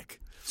sack.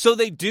 So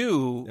they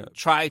do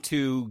try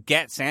to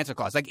get Santa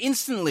Claus. Like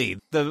instantly,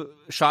 the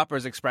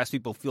Shoppers Express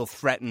people feel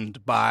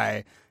threatened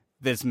by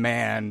this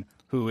man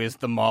who is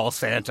the mall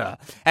Santa.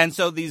 And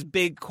so these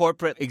big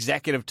corporate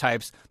executive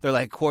types, they're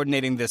like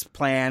coordinating this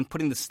plan,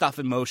 putting the stuff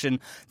in motion.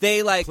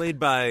 They like... Played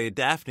by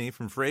Daphne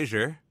from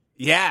Frasier.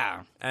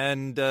 Yeah.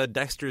 And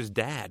Dexter's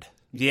dad.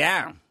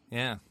 Yeah.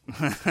 Yeah.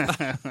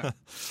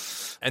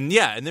 And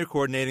they're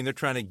coordinating. They're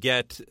trying to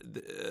get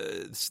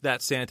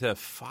that Santa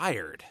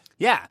fired.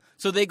 Yeah.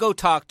 So they go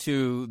talk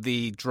to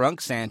the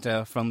drunk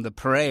Santa from the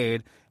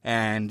parade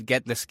and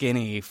get the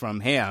skinny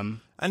from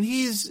him. And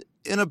he's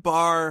in a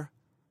bar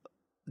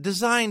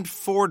designed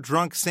for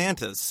drunk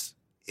Santas.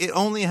 It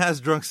only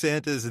has drunk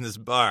Santas in this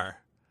bar.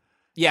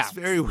 Yeah. It's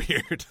very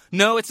weird.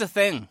 No, it's a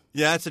thing.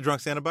 Yeah, it's a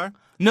drunk Santa bar?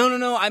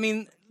 No. I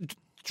mean,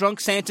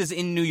 drunk Santas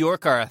in New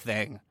York are a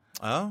thing.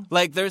 Oh?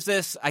 Like, there's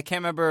this, I can't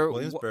remember.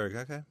 Williamsburg,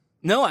 okay.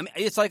 No, I mean,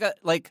 it's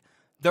like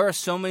there are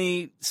so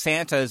many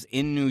Santas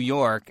in New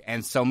York,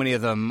 and so many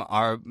of them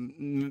are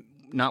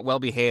not well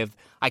behaved.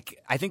 I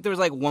think there was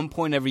like one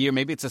point every year,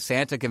 maybe it's a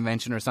Santa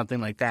convention or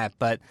something like that,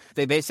 but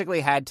they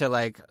basically had to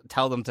like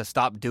tell them to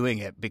stop doing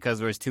it because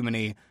there was too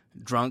many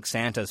drunk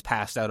Santas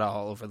passed out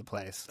all over the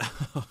place.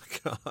 Oh,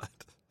 God.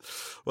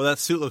 Well, that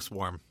suit looks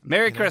warm.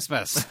 Merry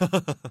Christmas.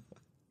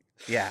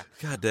 Yeah.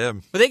 God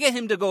damn. But they get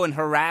him to go and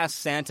harass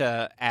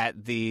Santa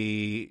at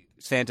the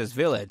Santa's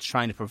village,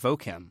 trying to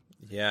provoke him.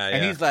 Yeah.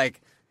 And he's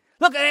like,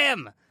 "Look at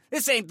him!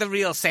 This ain't the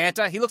real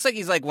Santa." He looks like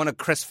he's like one of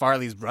Chris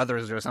Farley's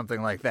brothers or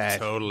something like that.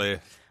 Totally.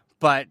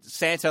 But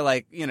Santa,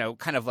 like, you know,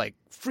 kind of like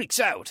freaks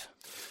out.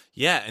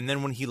 Yeah, and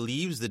then when he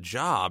leaves the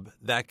job,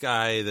 that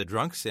guy, the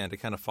drunk Santa,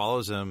 kind of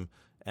follows him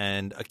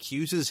and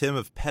accuses him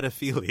of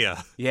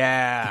pedophilia.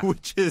 Yeah.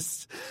 Which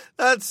is,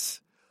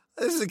 this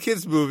is a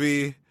kid's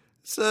movie.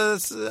 So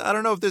I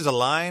don't know if there's a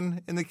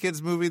line in the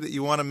kids' movie that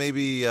you want to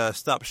maybe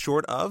stop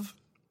short of.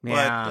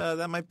 Yeah. But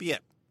that might be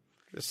it.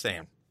 Just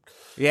saying.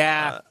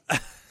 Yeah.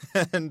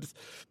 And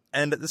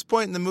at this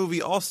point in the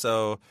movie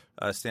also,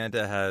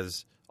 Santa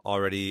has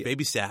already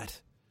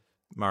babysat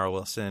Mara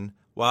Wilson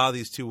while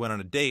these two went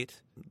on a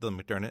date,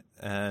 Dylan McDermott,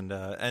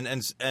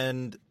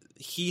 and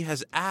he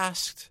has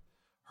asked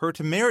her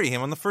to marry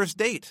him on the first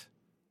date.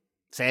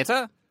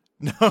 Santa?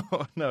 No,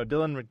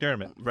 Dylan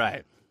McDermott.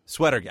 Right.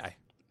 Sweater guy.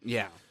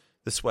 Yeah.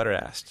 The sweater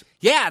asked.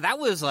 Yeah, that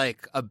was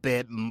like a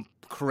bit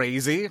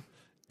crazy.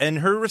 And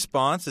her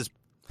response is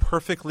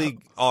perfectly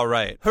all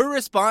right. Her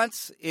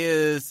response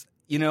is,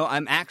 you know,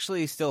 I'm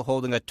actually still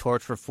holding a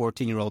torch for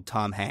 14-year-old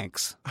Tom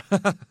Hanks.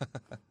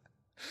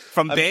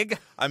 From Big?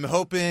 I'm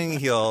hoping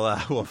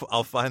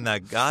I'll find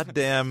that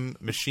goddamn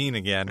machine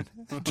again.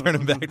 Turn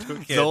him back to a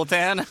kid.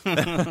 Zoltan?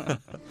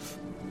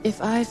 If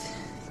I've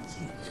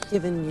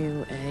given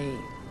you a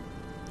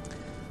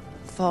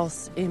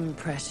false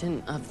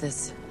impression of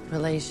this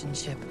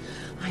relationship,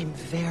 I'm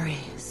very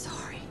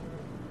sorry.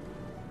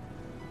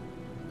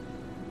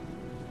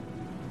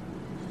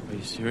 Are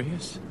you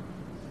serious?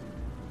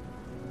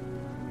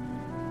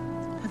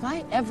 Have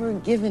I ever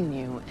given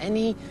you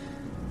any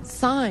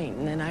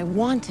sign that I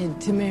wanted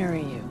to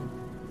marry you?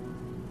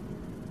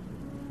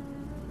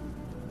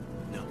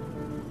 No.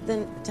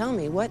 Then tell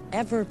me,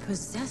 whatever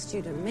possessed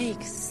you to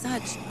make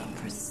such a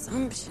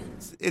presumption?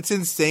 It's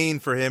insane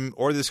for him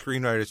or the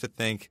screenwriters to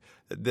think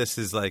that this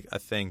is like a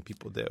thing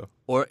people do.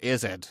 Or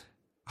is it?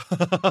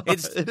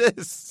 It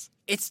is.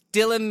 It's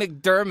Dylan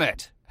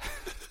McDermott.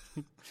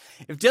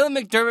 If Dylan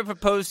McDermott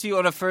proposed to you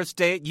on a first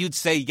date, you'd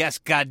say yes,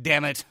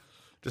 goddammit.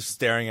 Just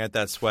staring at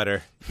that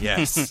sweater.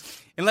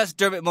 Yes. Unless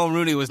Dermot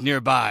Mulrooney was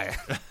nearby.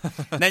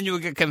 Then you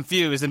would get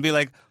confused and be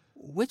like,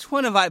 which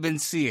one have I been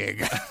seeing?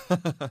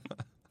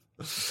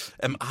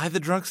 Am I the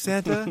drunk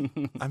Santa?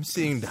 I'm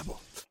seeing double.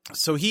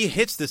 So he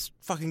hits this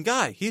fucking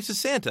guy. He hits the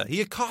Santa.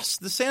 He accosts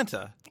the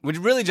Santa. We're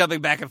really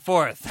jumping back and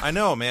forth. I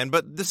know, man,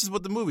 but this is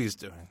what the movie's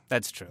doing.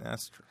 That's true.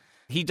 That's true.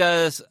 He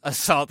does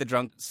assault the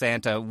drunk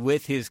Santa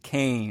with his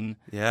cane.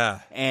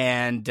 Yeah.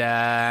 And,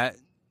 I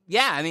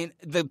mean,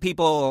 the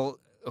people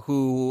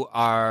who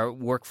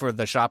work for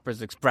the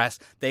Shoppers Express,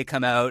 they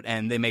come out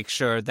and they make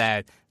sure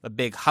that a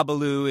big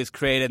hullabaloo is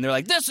created. And they're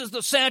like, this is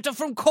the Santa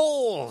from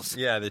Kohl's.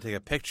 Yeah, they take a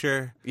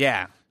picture.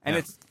 Yeah. And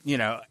it's,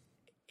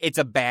 it's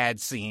a bad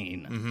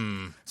scene.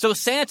 Mm-hmm. So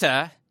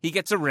Santa, he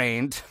gets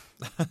arraigned.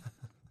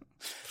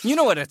 You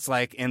know what it's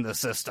like in the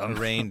system.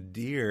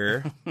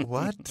 Reindeer.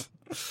 What?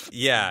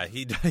 Yeah,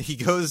 he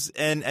goes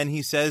and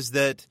he says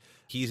that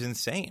he's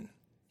insane.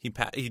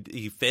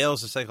 He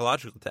fails the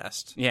psychological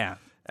test. Yeah.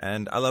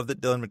 And I love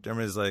that Dylan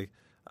McDermott is like,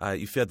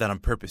 you failed that on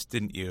purpose,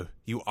 didn't you?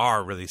 You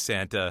are really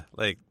Santa.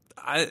 Like,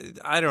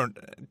 I don't.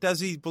 Does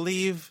he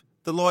believe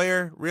the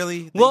lawyer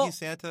really that he's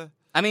Santa?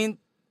 I mean,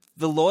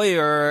 the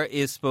lawyer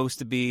is supposed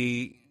to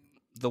be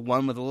the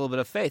one with a little bit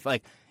of faith.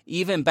 Like,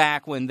 even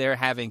back when they're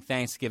having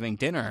Thanksgiving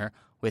dinner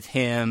with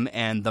him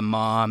and the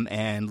mom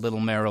and little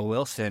Meryl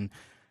Wilson,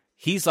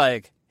 he's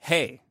like,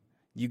 hey,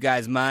 you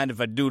guys mind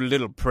if I do a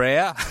little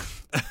prayer?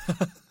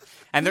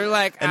 And they're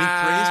like, and he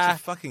prays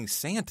to fucking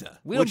Santa.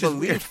 We don't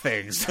believe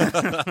things.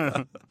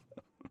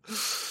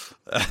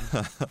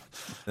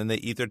 Then they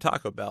eat their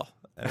Taco Bell,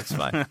 and it's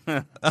fine.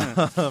 I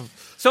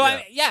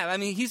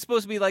mean, he's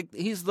supposed to be like,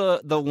 he's the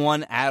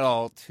one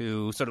adult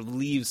who sort of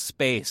leaves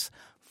space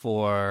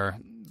for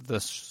the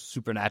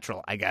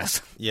supernatural, I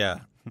guess.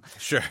 Yeah,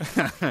 sure.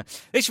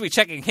 They should be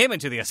checking him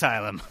into the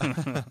asylum.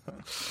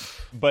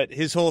 But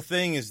his whole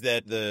thing is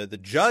that the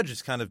judge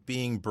is kind of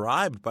being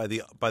bribed by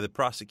the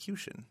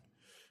prosecution.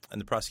 And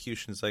the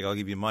prosecution is like, I'll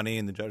give you money.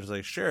 And the judge is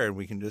like, sure, and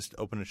we can just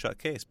open a shut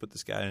case, put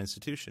this guy in an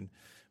institution.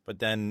 But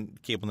then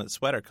Cable Knit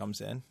Sweater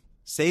comes in,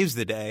 saves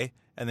the day,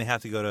 and they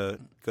have to go to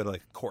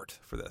like court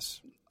for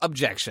this.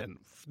 Objection.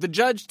 The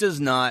judge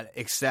does not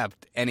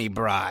accept any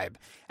bribe.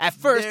 At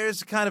first,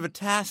 there's kind of a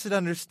tacit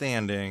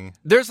understanding.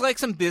 There's like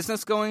some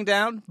business going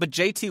down, but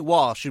J.T.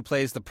 Walsh, who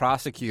plays the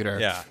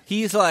prosecutor,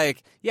 he's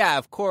like, yeah,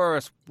 of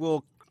course,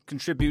 we'll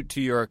contribute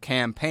to your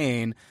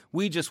campaign.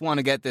 We just want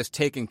to get this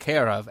taken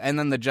care of. And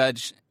then the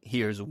judge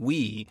hears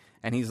we,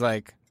 and he's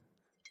like,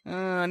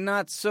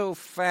 not so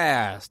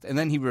fast. And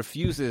then he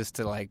refuses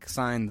to like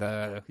sign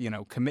the,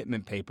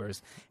 commitment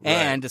papers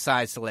and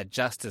decides to let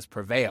justice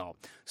prevail.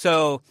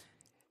 So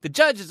the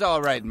judge is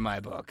all right in my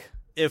book.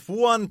 If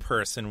one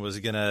person was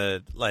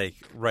gonna like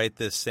write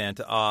this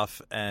Santa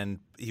off, and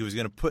he was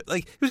gonna put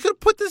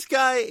this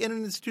guy in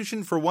an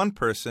institution for one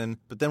person,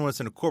 but then when it's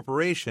in a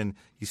corporation,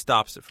 he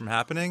stops it from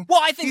happening.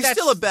 Well, I think he's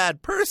still a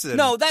bad person.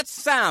 No, that's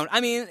sound.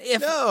 I mean,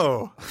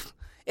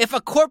 if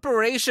a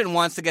corporation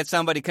wants to get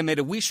somebody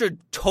committed, we should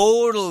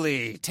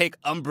totally take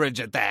umbrage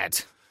at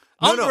that.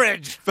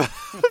 Umbrage! No.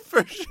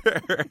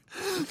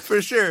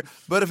 For sure.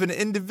 But if an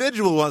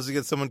individual wants to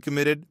get someone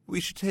committed,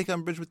 we should take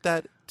umbrage with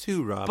that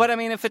too, Rob. But I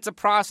mean, if it's a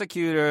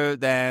prosecutor,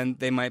 then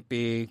they might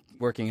be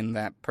working in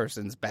that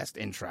person's best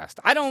interest.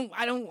 I don't.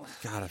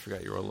 God, I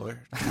forgot you were a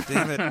lawyer.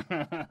 Damn it.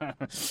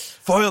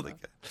 Foiled again.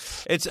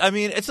 It's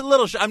a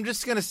little. I'm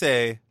just gonna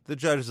say the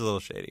judge is a little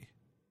shady.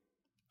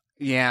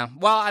 Yeah.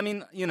 Well, I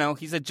mean,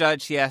 he's a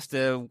judge. He has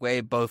to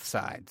weigh both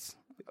sides.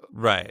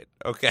 Right.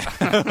 Okay.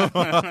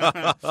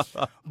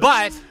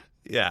 But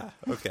yeah.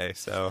 Okay.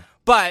 So.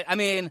 But I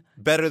mean,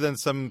 better than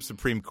some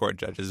Supreme Court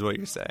judges is what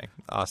you're saying.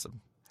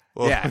 Awesome.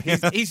 Well, yeah.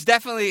 He's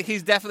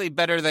definitely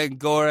better than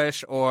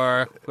Gorish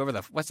or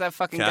whoever what's that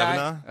fucking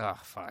Kavanaugh? guy? Oh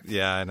fuck.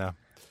 Yeah, I know.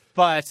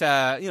 But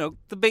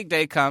the big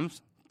day comes,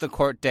 the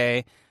court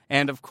day,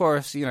 and of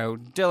course,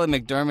 Dylan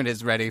McDermott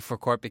is ready for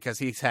court because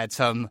he's had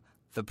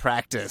the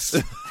practice.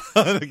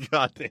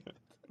 God damn it.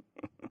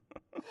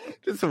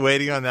 Just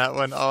waiting on that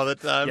one all the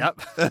time. Yep.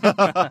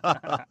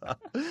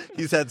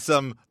 He's had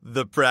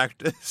the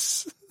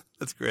practice.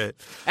 That's great.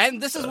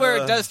 And this is where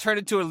it does turn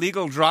into a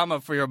legal drama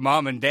for your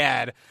mom and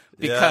dad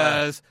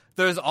because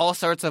there's all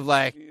sorts of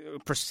like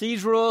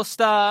procedural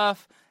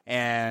stuff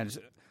and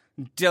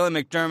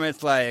Dylan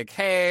McDermott's like,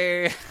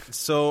 hey.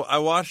 So I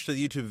watched a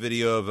YouTube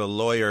video of a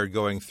lawyer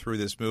going through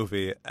this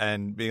movie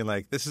and being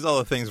like, this is all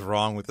the things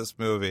wrong with this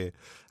movie.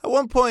 At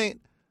one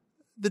point,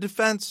 the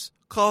defense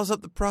calls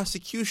up the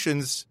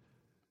prosecution's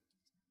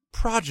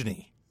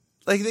progeny.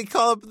 Like, they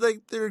call up,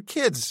 like, their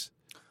kids.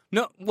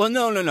 No.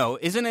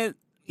 Isn't it?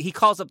 He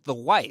calls up the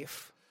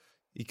wife.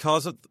 He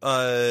calls up,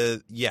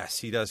 yes,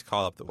 he does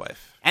call up the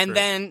wife. And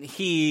then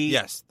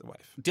Yes, the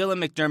wife.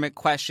 Dylan McDermott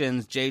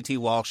questions J.T.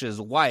 Walsh's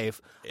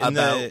wife In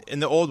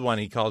the old one,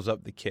 he calls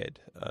up the kid,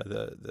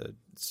 the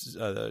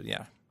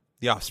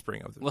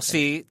offspring of the Well,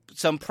 see,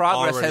 some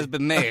progress has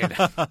been made.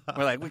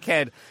 We're like, we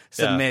can't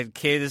submit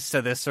kids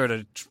to this sort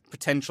of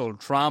potential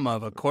trauma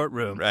of a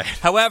courtroom. Right.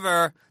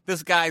 However,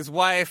 this guy's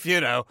wife,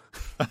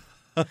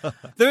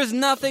 there's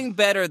nothing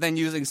better than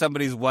using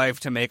somebody's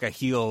wife to make a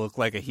heel look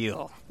like a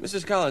heel.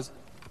 Mrs. Collins,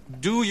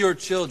 do your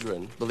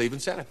children believe in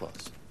Santa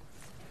Claus?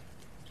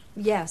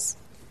 Yes.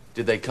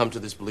 Did they come to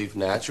this belief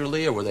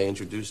naturally, or were they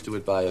introduced to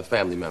it by a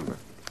family member?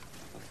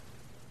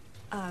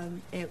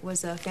 It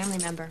was a family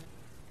member.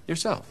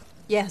 Yourself?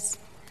 Yes.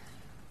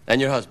 And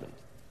your husband?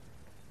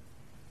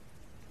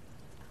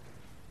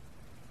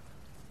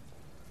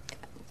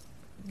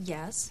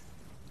 Yes.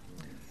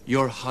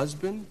 Your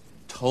husband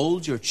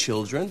told your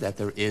children that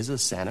there is a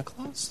Santa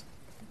Claus?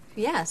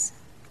 Yes.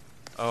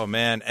 Oh,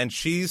 man. And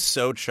she's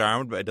so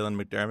charmed by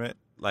Dylan McDermott.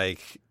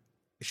 Like,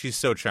 she's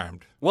so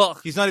charmed. Well,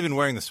 he's not even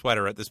wearing the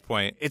sweater at this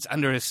point. It's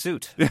under his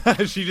suit.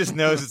 She just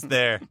knows it's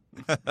there.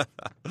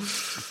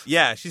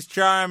 Yeah, she's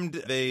charmed.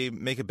 They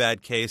make a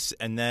bad case,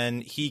 and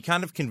then he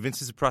kind of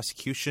convinces the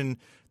prosecution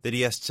that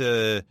he has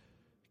to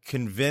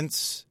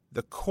convince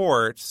the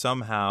court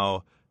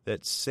somehow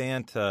that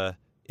Santa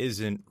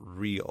isn't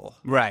real.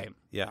 Right.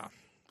 Yeah.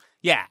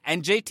 Yeah,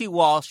 and J.T.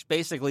 Walsh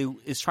basically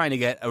is trying to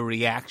get a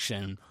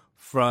reaction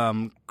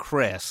from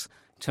Chris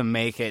to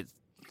make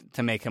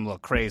him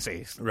look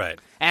crazy. Right.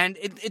 And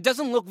it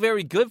doesn't look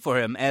very good for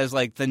him as,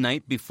 like, the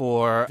night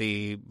before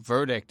the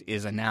verdict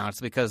is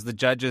announced, because the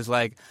judge is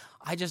like,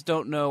 I just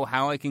don't know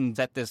how I can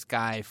set this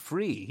guy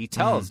free. He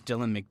tells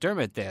Dylan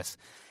McDermott this.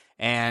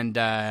 And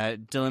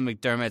Dylan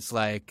McDermott's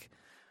like,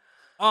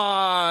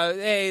 oh,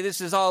 hey, this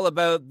is all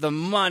about the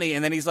money.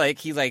 And then he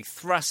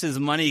thrusts his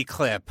money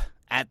clip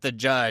at the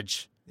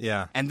judge.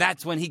 Yeah. And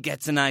that's when he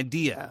gets an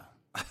idea.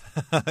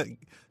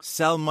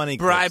 Sell money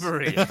clips.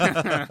 Bribery.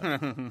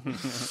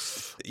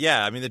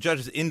 Yeah, I mean, the judge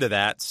is into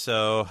that,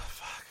 so...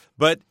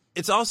 But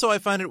it's also, I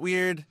find it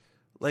weird,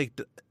 like,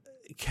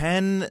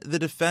 can the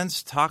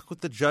defense talk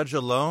with the judge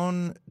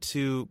alone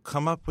to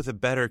come up with a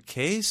better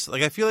case?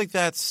 Like, I feel like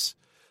that's,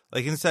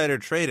 like, insider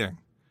trading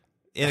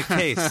in a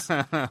case.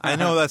 I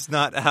know that's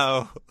not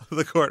how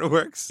the court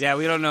works. Yeah,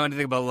 we don't know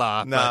anything about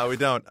law. No, we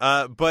don't.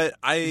 But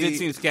it did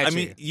seem sketchy. I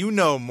mean, you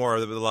know more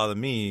of the law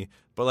than me,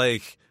 but,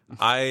 like,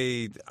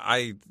 I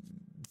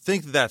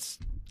think that's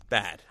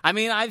bad. I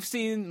mean, I've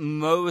seen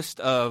most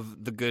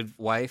of The Good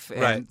Wife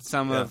and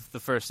some of the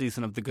first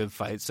season of The Good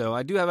Fight, so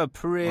I do have a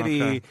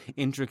pretty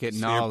intricate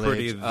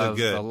knowledge of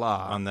the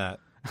law on that.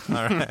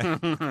 All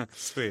right.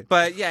 Sweet.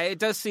 But yeah, it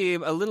does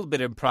seem a little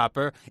bit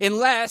improper,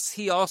 unless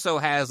he also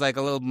has like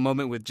a little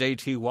moment with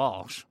J.T.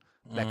 Walsh.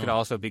 That could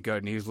also be good,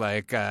 and he's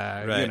like,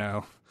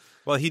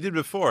 Well, he did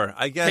before.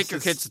 I guess take your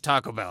kids to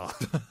Taco Bell.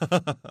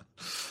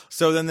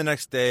 So then the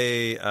next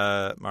day,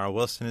 Mara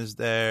Wilson is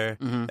there.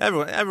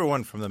 Mm-hmm.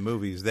 Everyone from the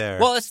movie's there.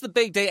 Well, it's the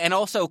big day, and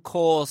also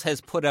Kohl's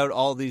has put out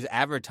all these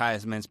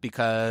advertisements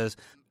because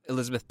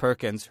Elizabeth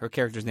Perkins, her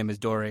character's name is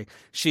Dory,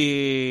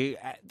 she,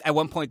 at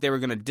one point they were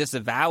going to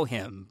disavow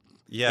him.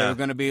 Yeah. They were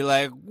going to be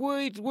like,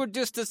 we're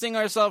distancing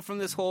ourselves from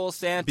this whole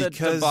Santa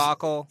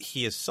debacle.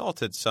 He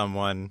assaulted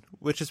someone,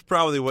 which is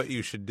probably what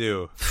you should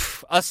do.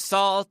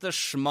 Assault the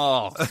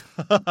schmaltz.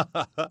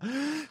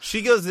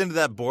 She goes into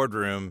that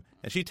boardroom,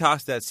 and she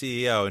talks to that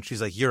CEO, and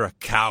she's like, you're a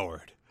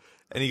coward.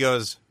 And he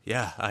goes,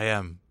 yeah, I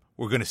am.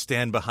 We're going to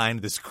stand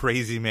behind this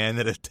crazy man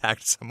that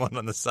attacked someone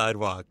on the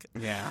sidewalk.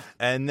 Yeah.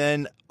 And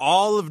then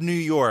all of New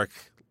York,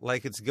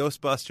 like it's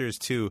Ghostbusters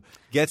 2,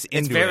 gets into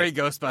it. It's very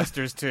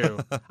Ghostbusters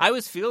 2. I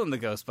was feeling the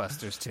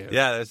Ghostbusters 2.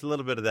 Yeah, there's a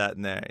little bit of that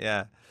in there,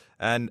 yeah.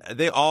 And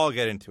they all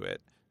get into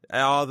it.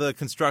 All the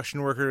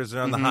construction workers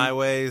are on the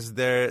highways.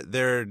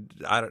 They're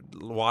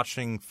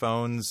watching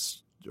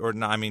phones,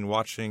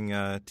 watching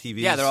TVs.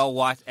 Yeah, they're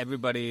all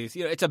everybody's,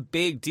 it's a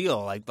big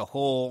deal. Like, the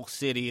whole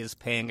city is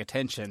paying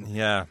attention.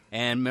 Yeah.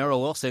 And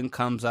Meryl Wilson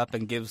comes up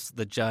and gives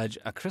the judge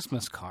a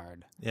Christmas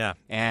card. Yeah.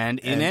 And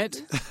in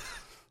it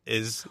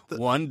is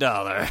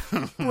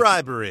 $1.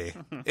 Bribery.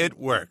 It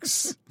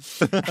works.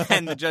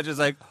 And the judge is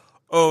like,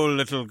 oh,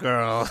 little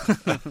girl,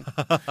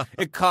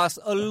 it costs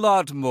a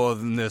lot more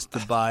than this to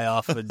buy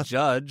off a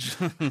judge.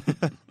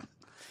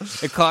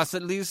 It costs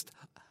at least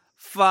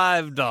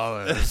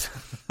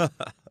 $5.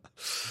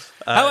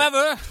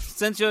 However,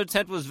 since your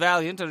intent was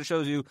valiant and it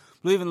shows you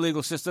believe in the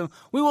legal system,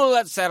 we will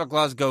let Santa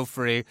Claus go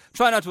free.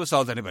 Try not to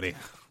assault anybody.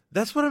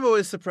 That's what I'm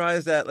always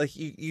surprised at. Like,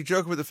 you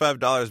joke with the $5,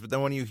 but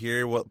then when you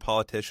hear what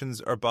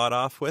politicians are bought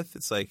off with,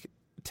 it's like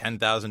 $10,000,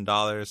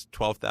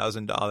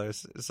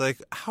 $12,000. It's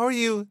like, how are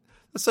you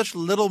That's such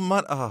little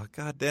money. Oh,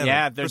 God damn it.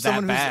 Yeah, they're For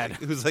someone that bad.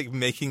 Who's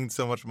making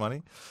so much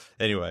money.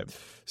 Anyway,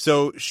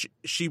 so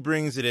she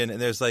brings it in, and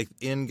there's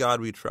 "In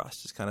God We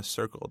Trust" is kind of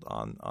circled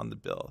on the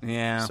bill.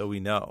 Yeah. So we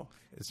know.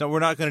 We're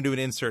not going to do an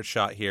insert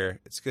shot here.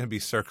 It's going to be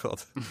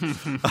circled.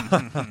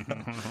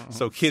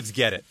 So kids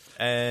get it.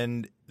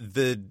 And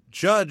the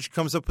judge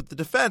comes up with the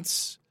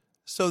defense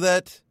so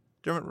that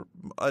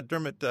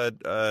Dermot,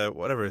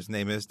 whatever his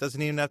name is,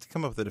 doesn't even have to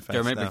come up with the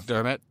defense.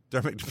 Dermot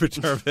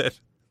McDermott.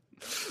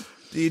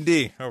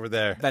 D&D over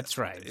there. That's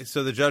right.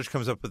 So the judge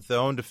comes up with their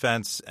own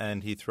defense,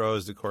 and he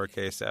throws the court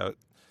case out.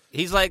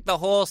 He's like, the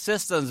whole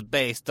system's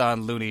based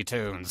on Looney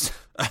Tunes.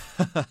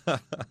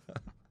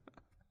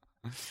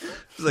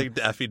 It's like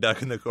Daffy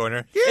Duck in the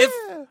corner.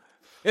 Yeah.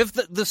 If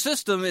the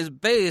system is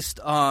based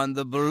on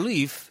the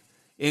belief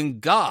in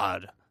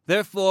God,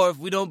 therefore, if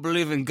we don't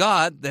believe in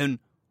God, then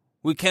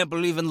we can't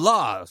believe in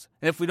laws.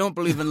 And if we don't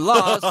believe in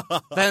laws,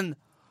 then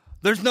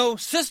there's no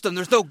system.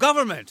 There's no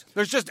government.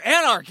 There's just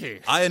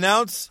anarchy. I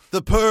announce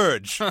the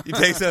purge. He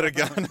takes out a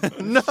gun.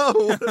 No.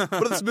 What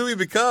did this movie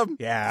become?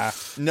 Yeah.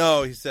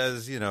 No, he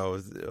says,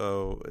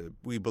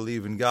 we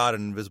believe in God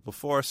and invisible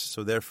force,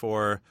 so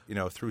therefore,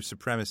 through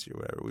supremacy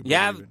or whatever. We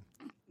believe in.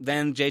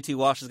 Then J.T.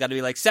 Walsh has got to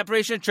be like,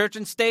 separation of church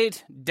and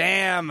state?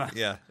 Damn.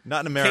 Yeah,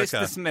 not in America.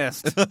 Case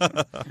dismissed.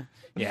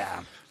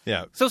 Yeah.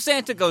 Yeah. So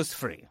Santa goes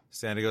free.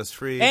 Santa goes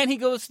free. And he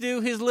goes to do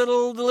his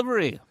little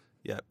delivery.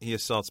 Yeah, he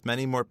assaults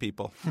many more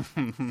people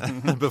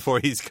before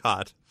he's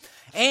caught.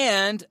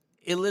 And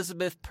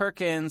Elizabeth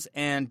Perkins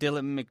and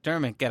Dylan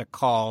McDermott get a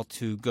call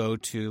to go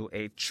to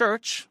a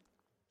church.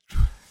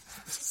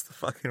 This is the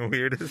fucking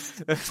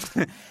weirdest.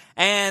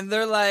 And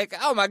they're like,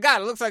 oh my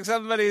God, it looks like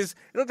it's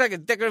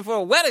decorated for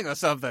a wedding or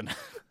something.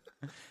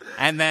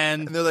 And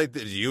they're like,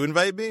 did you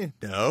invite me?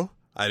 No,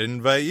 I didn't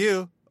invite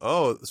you.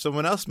 Oh,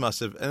 someone else must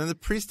have. And then the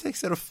priest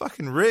takes out a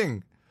fucking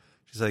ring.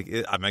 She's like,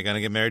 am I going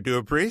to get married to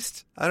a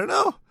priest? I don't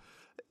know.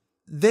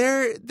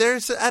 They're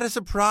at a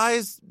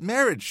surprise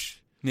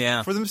marriage.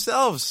 Yeah. For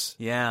themselves.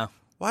 Yeah.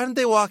 Why didn't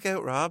they walk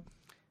out, Rob?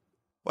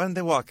 Why didn't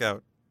they walk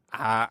out?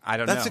 I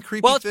don't know. That's a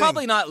creepy Well, it's thing.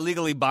 probably not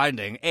legally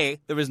binding.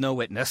 There was no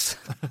witness.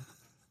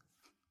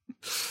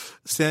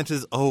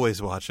 Santa's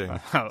always watching.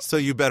 Oh. So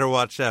you better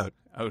watch out.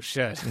 Oh,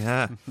 shit.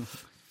 Yeah.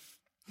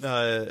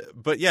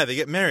 But yeah, they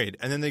get married,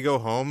 and then they go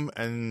home,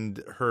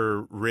 and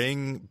her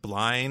ring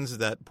blinds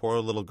that poor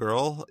little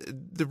girl.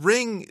 The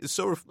ring is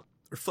so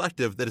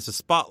reflective that it's a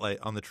spotlight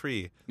on the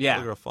tree. Yeah.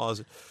 The girl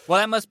falls. Well,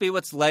 that must be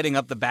what's lighting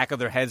up the back of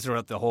their heads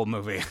throughout the whole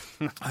movie.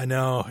 I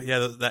know.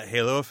 Yeah, that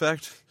halo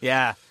effect.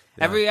 Yeah.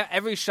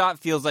 Every shot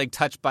feels like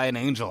touched by an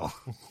angel.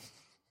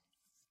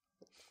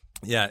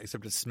 Yeah,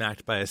 except it's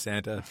smacked by a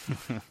Santa.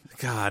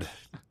 God.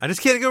 I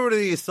just can't go over to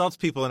the assaults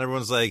people, and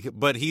everyone's like,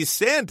 but he's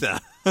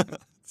Santa.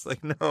 It's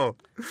like, no.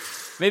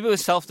 Maybe it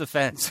was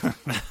self-defense.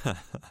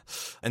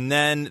 And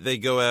then they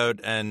go out,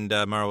 and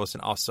Mara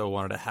Wilson also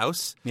wanted a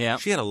house. Yeah.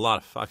 She had a lot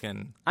of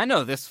fucking... I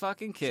know, this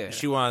fucking kid.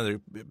 She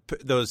wanted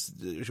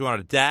She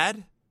wanted a dad.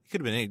 It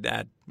could have been any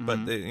dad, but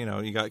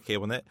you got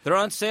cable net. They're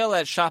on sale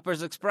at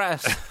Shoppers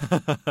Express.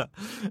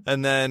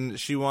 And then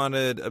she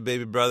wanted a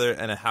baby brother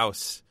and a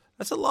house.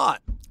 That's a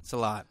lot. It's a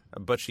lot.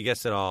 But she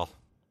gets it all.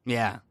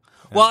 Yeah.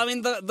 Well, I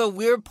mean, the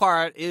weird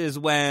part is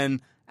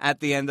when, at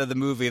the end of the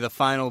movie, the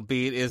final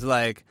beat is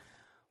like,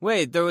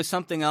 wait, there was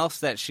something else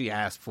that she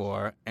asked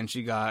for, and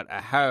she got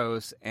a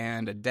house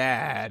and a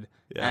dad,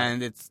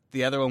 and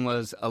the other one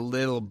was a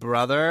little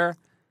brother,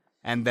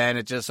 and then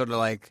it just sort of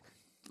like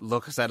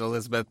looks at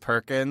Elizabeth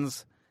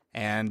Perkins,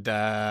 and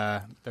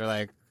they're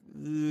like,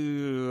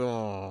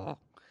 ugh.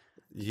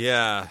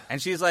 Yeah.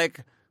 And she's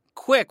like,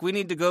 quick, we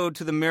need to go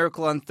to the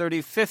Miracle on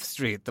 35th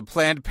Street, the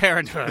Planned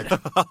Parenthood.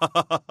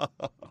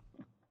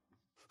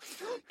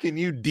 Can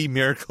you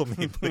de-miracle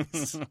me,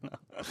 please?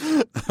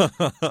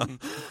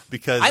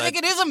 Because I think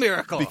it is a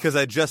miracle. Because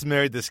I just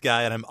married this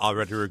guy and I'm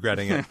already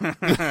regretting it.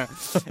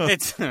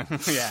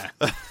 Yeah.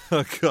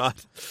 Oh, God.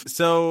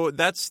 So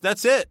that's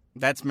it.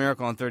 That's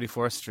Miracle on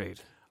 34th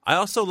Street. I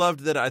also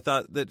loved that I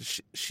thought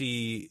that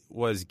she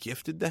was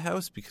gifted the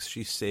house because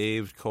she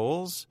saved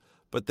coals.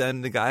 But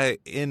then the guy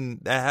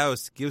in that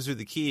house gives her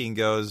the key and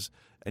goes,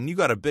 and you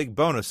got a big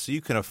bonus, so you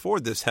can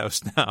afford this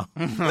house now.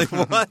 Like,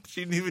 what?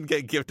 She didn't even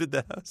get gifted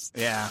the house?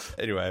 Yeah.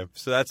 Anyway,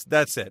 so that's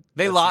it.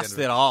 They That's lost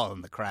the it end of all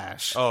in the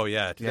crash. Oh,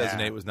 yeah.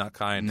 2008 was not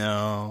kind.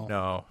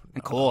 No.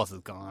 And Kohl's is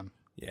gone.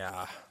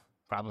 Yeah.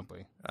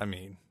 Probably. I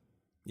mean,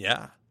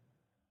 yeah.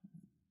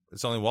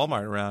 It's only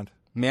Walmart around.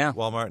 Yeah.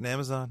 Walmart and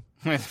Amazon.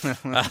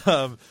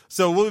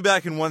 So we'll be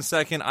back in 1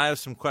 second. I have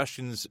some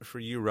questions for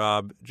you,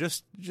 Rob,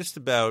 just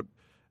about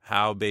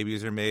how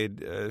babies are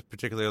made,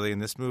 particularly in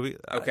this movie.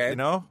 Okay.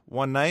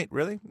 One night,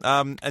 really.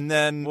 And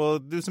then we'll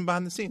do some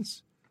behind the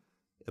scenes.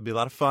 It'll be a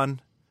lot of fun.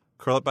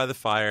 Curl up by the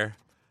fire.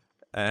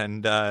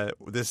 And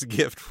this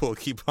gift will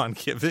keep on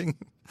giving.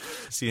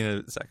 See you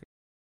in a second.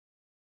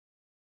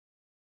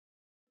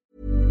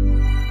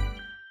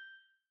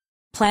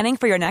 Planning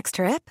for your next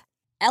trip?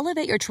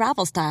 Elevate your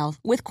travel style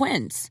with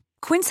Quince.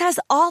 Quince has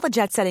all the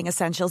jet-setting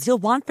essentials you'll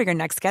want for your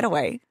next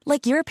getaway,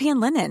 like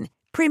European linen,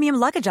 premium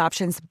luggage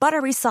options,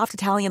 buttery soft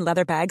Italian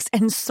leather bags,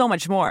 and so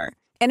much more.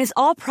 And is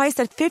all priced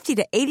at 50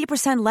 to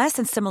 80% less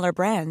than similar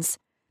brands.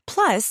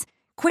 Plus,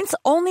 Quince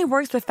only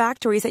works with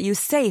factories that use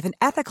safe and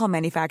ethical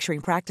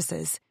manufacturing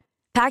practices.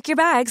 Pack your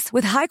bags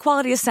with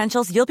high-quality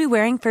essentials you'll be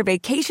wearing for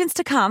vacations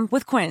to come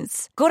with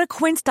Quince. Go to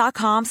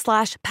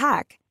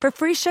quince.com/pack for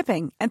free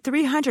shipping and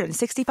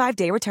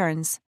 365-day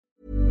returns.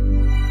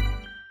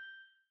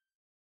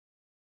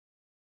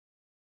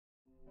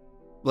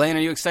 Blaine,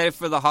 are you excited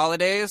for the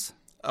holidays?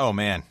 Oh,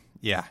 man.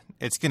 Yeah.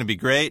 It's going to be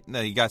great.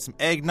 You got some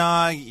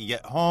eggnog. You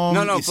get home.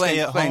 No, you stay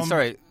at Blaine,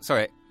 home.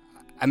 sorry.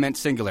 I meant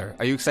singular.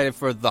 Are you excited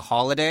for the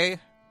holiday?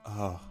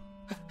 Oh,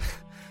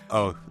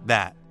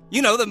 that.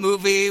 You know, the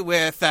movie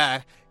with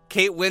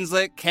Kate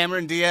Winslet,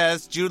 Cameron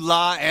Diaz, Jude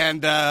Law,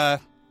 and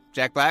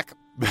Jack Black?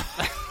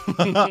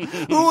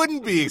 Who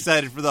wouldn't be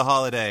excited for the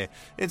holiday?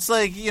 It's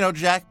like,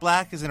 Jack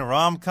Black is in a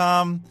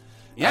rom-com.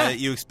 Yeah.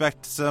 You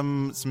expect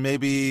some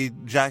maybe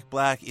Jack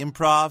Black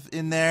improv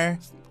in there.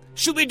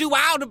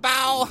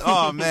 Shooby-doo-wow-da-bow.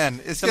 Oh, man.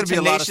 It's going to be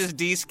a lot of Tenacious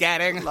D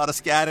scatting. A lot of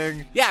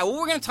scatting. Yeah, well,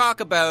 we're going to talk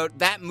about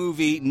that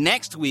movie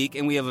next week,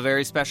 and we have a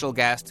very special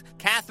guest,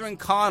 Catherine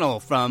Connell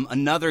from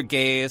Another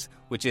Gaze,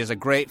 which is a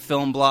great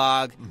film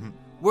blog. Mm-hmm.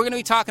 We're going to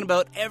be talking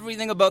about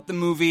everything about the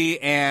movie,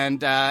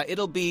 and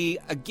it'll be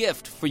a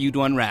gift for you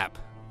to unwrap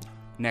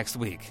next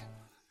week.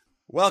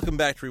 Welcome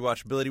back to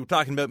Rewatchability. We're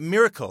talking about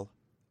Miracle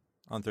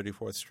on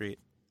 34th Street,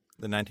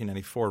 the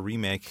 1994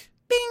 remake.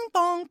 Bing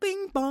bong,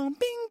 bing bong,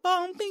 bing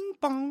bong, bing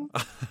bong.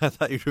 I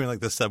thought you were doing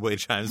like the subway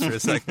chimes for a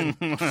second.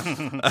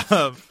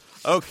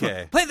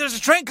 Okay. Play, there's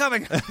a train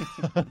coming.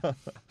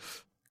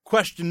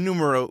 Question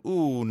numero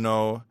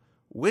uno.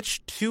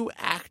 Which two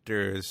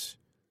actors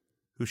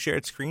who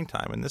shared screen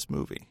time in this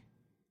movie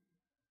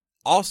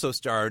also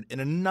starred in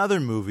another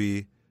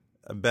movie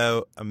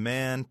about a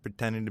man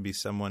pretending to be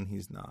someone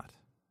he's not?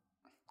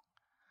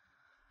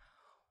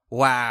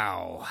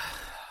 Wow.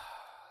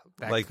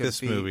 That like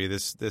this movie,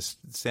 this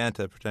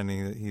Santa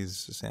pretending that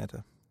he's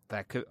Santa.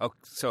 That could. Oh,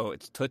 so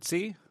it's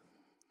Tootsie?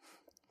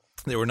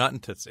 They were not in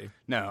Tootsie.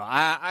 No,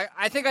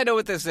 I think I know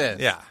what this is.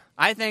 Yeah,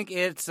 I think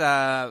it's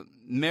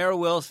Mara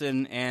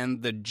Wilson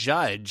and the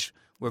judge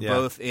were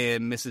both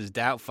in Mrs.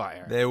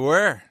 Doubtfire. They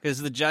were,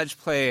 because the judge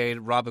played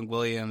Robin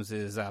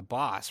Williams'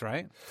 boss,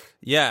 right?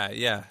 Yeah,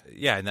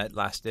 in that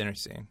last dinner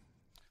scene.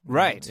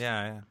 Right.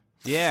 Yeah.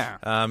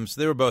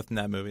 So they were both in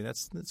that movie.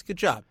 That's a good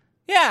job.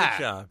 Yeah,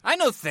 good job. I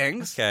know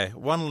things. Okay,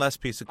 one less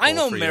piece of coal I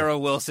know for you. Mara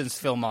Wilson's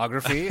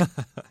filmography.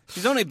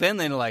 She's only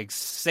been in like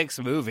 6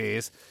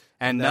 movies,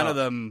 and none of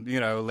them,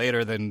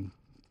 later than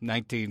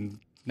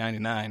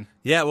 1999.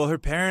 Yeah, well, her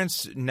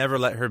parents never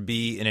let her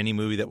be in any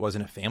movie that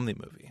wasn't a family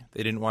movie.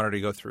 They didn't want her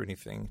to go through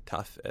anything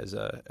tough as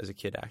a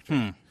kid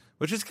actor,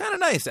 which is kind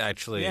of nice,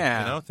 actually.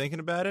 Yeah, thinking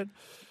about it.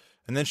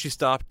 And then she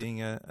stopped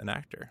being an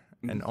actor,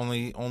 and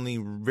only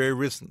very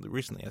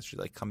recently has she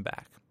come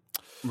back.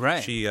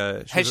 Right.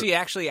 Has she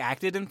actually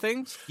acted in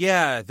things?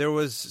 Yeah, there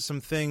was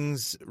some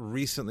things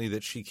recently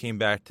that she came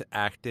back to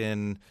act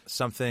in,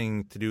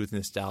 something to do with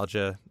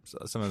nostalgia,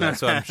 some of that.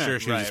 So I'm sure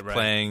she was just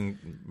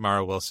playing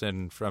Mara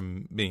Wilson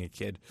from being a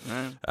kid.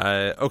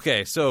 Right.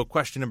 Okay, so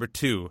question number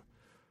 2.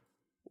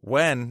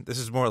 This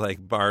is more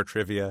like bar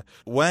trivia,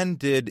 when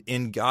did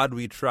In God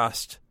We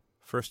Trust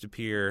first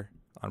appear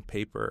on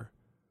paper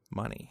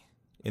money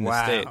in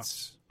the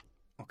States?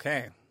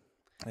 Okay.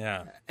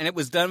 Yeah. And it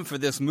was done for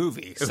this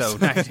movie, so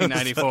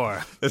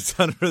 1994. It's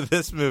done for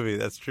this movie,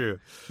 that's true.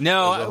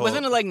 No,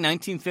 wasn't it like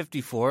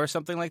 1954 or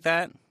something like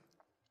that?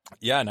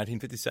 Yeah,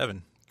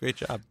 1957. Great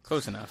job.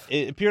 Close enough.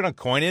 It appeared on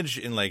coinage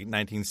in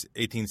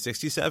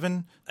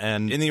 1867,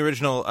 and in the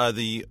original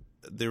the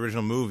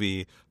original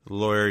movie, the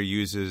lawyer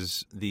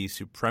uses the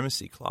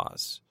supremacy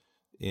clause.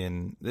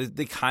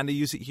 They kind of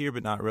use it here,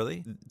 but not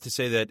really, to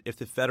say that if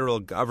the federal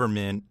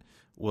government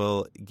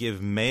will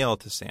give mail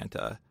to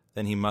Santa,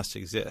 then he must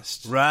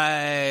exist.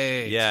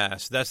 Right. Yeah,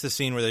 so that's the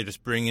scene where they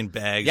just bring in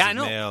bags of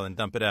mail and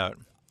dump it out.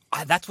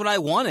 That's what I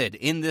wanted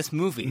in this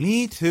movie.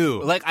 Me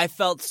too. I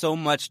felt so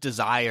much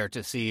desire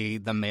to see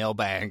the mail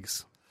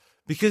bags.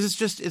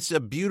 Because it's a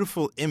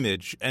beautiful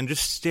image, and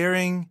just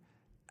staring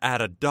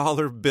at a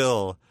dollar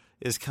bill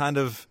is kind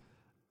of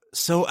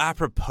so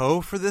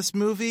apropos for this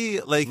movie.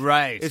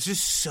 Right. It's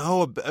just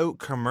so about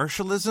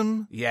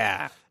commercialism.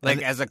 Yeah.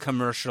 As a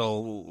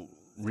commercial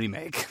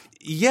remake.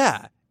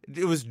 Yeah.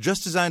 It was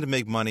just designed to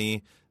make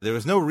money. There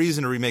was no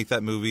reason to remake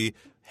that movie.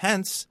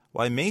 Hence,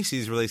 why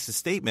Macy's released a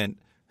statement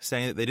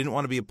saying that they didn't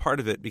want to be a part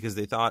of it because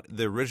they thought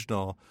the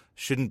original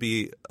shouldn't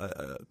be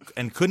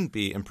and couldn't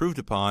be improved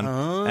upon.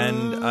 Oh.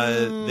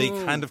 And they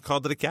kind of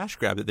called it a cash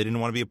grab that they didn't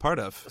want to be a part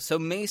of. So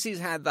Macy's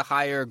had the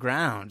higher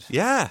ground.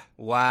 Yeah.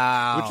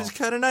 Wow. Which is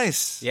kind of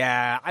nice.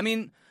 Yeah. I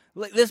mean,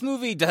 this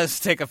movie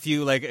does take a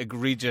few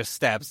egregious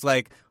steps.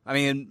 I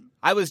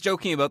was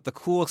joking about the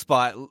cool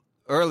spot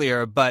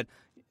earlier, but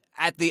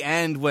at the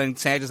end when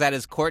Santa's at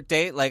his court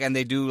date, and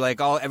they do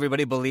all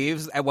everybody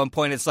believes, at one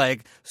point it's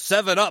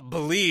 7-Up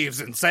believes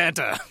in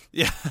Santa.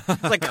 Yeah.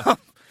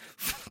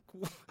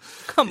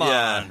 Come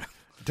on.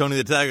 Tony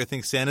the Tiger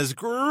thinks Santa's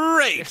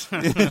great.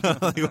 Like,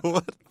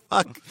 what the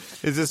fuck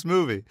is this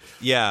movie?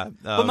 Yeah.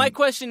 But my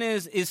question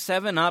is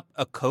 7-Up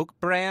a Coke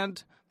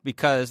brand?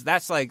 Because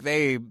that's like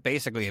they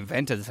basically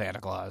invented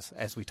Santa Claus,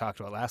 as we talked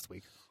about last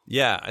week.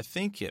 Yeah, I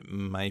think it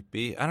might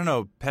be. I don't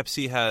know.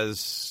 Pepsi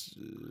has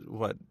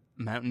what?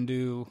 Mountain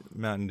Dew.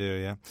 Mountain Dew,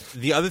 yeah.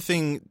 The other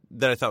thing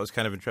that I thought was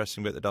kind of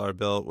interesting about the dollar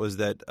bill was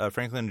that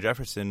Franklin and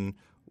Jefferson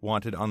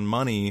wanted on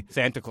money.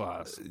 Santa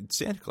Claus,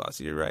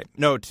 you're right.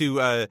 No,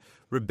 to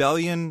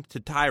rebellion to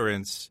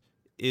tyrants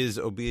is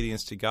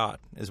obedience to God,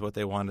 is what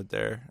they wanted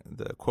the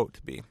quote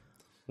to be.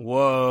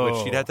 Whoa.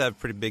 Which you'd have to have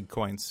pretty big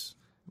coins.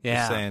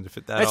 Yeah. Saying to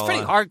fit that That's all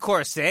pretty on.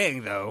 hardcore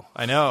saying, though.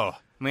 I know.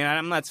 I mean,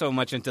 I'm not so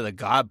much into the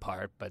God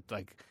part, but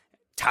like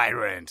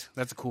tyrant.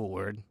 That's a cool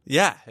word.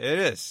 Yeah, it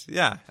is.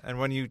 Yeah. And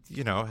when you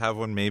have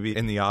one maybe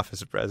in the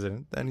office of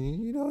president, then,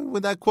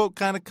 when that quote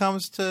kind of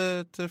comes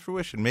to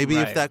fruition. Maybe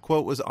if that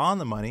quote was on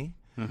the money,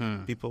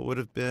 people would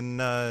have been...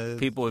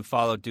 people would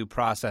follow due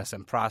process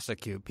and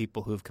prosecute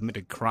people who have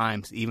committed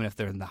crimes, even if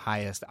they're in the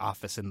highest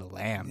office in the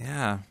land.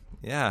 Yeah.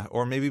 Yeah,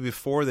 or maybe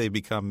before they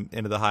become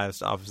into the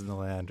highest office in the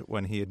land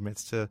when he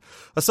admits to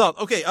assault.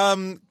 Okay,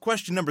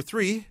 question number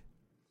 3.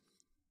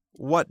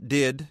 What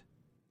did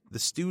the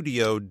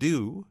studio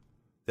do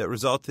that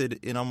resulted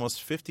in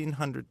almost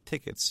 1,500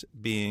 tickets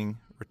being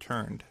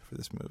returned for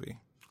this movie?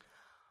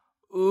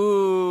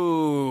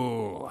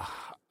 Ooh.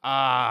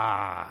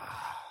 I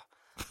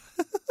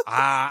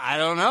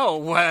don't know.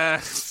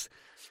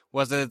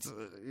 Was it,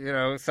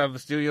 some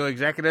studio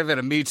executive and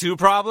a Me Too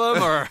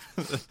problem, or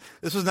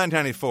this was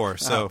 1994?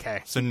 So,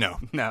 okay. So no,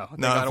 no,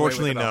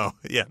 unfortunately, no.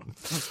 Yeah,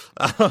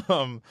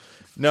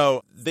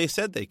 no. They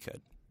said they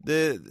could.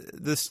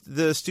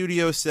 The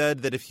studio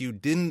said that if you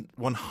didn't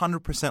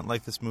 100%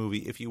 like this movie,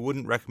 if you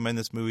wouldn't recommend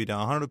this movie to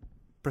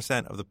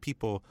 100% of the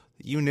people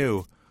that you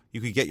knew,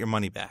 you could get your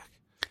money back.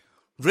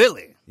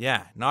 Really?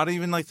 Yeah, not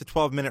even like the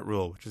 12-minute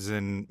rule, which is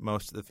in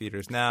most of the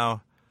theaters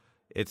now.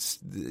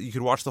 You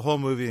could watch the whole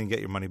movie and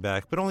get your money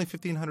back, but only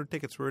 1,500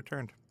 tickets were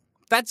returned.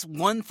 That's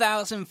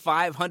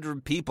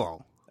 1,500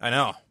 people. I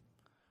know.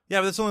 Yeah,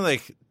 but that's only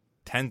like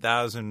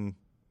 10,000,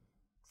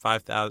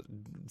 5,000,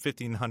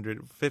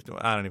 1,500,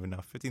 I don't even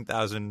know,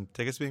 15,000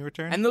 tickets being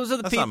returned. And those are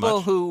the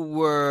people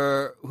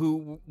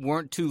who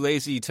weren't too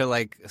lazy to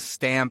like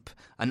stamp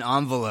an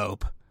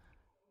envelope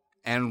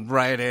and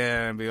write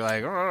in and be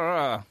like,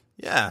 "Argh."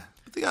 Yeah.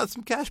 They got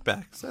some cash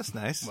back, so that's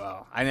nice.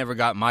 Well, I never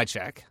got my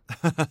check.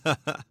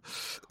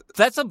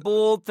 That's a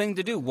bold thing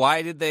to do.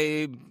 Why did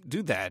they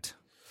do that?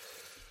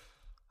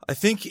 I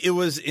think it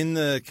was in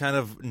the kind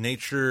of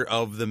nature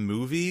of the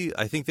movie.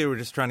 I think they were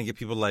just trying to get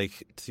people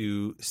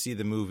to see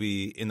the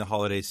movie in the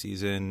holiday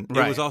season.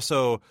 Right. It was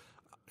also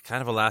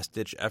kind of a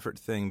last-ditch effort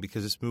thing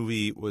because this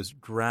movie was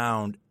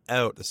drowned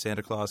out. The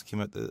Santa Claus came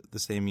out the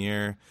same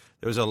year.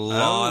 There was a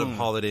lot of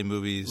holiday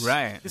movies.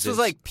 Right. This was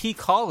like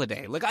peak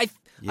holiday. Like I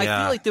feel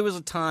like there was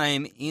a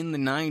time in the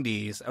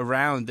 90s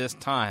around this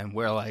time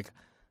where like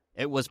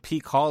it was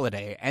peak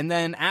holiday. And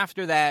then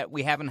after that,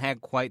 we haven't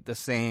had quite the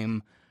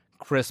same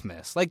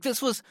Christmas. Like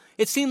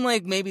it seemed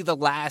like maybe the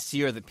last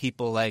year that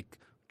people like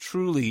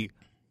truly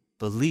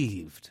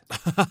believed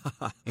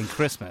in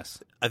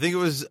Christmas. I think it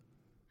was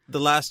the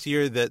last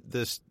year that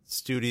the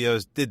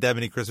studios did that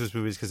many Christmas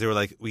movies because they were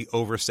like, we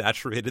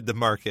oversaturated the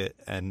market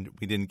and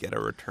we didn't get a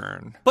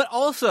return. But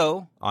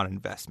also on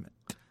investment.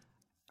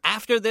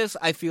 After this,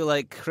 I feel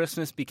like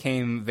Christmas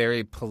became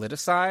very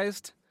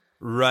politicized.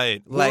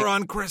 Right. Like, war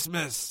on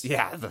Christmas.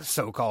 Yeah, the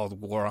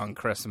so-called war on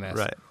Christmas.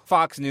 Right.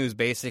 Fox News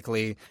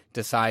basically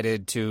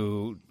decided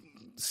to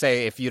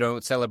say if you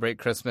don't celebrate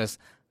Christmas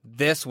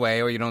this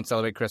way or you don't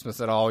celebrate Christmas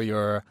at all,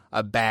 you're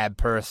a bad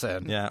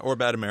person. Yeah, or a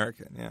bad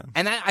American, yeah.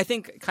 And that, I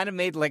think, kind of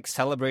made like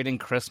celebrating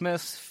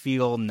Christmas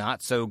feel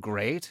not so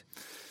great.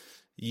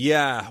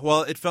 Yeah,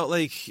 well, it felt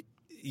like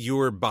you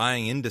were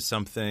buying into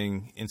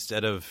something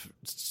instead of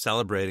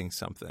celebrating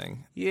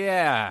something.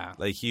 Yeah.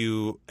 Like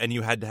you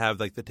had to have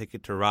like the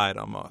ticket to ride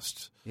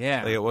almost.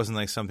 Yeah. Like it wasn't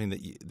like something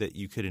that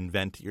you could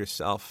invent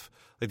yourself.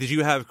 Like, did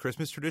you have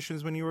Christmas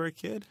traditions when you were a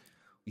kid?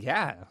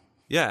 Yeah.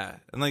 Yeah,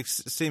 and like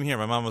same here.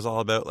 My mom was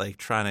all about like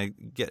trying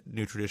to get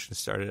new traditions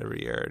started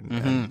every year,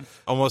 and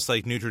almost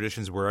like new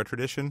traditions were a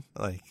tradition.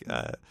 Like,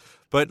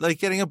 but like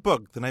getting a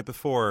book the night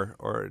before,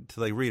 or to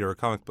like read, or a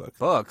comic book.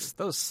 Books,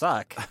 those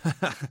suck.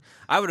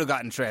 I would have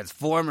gotten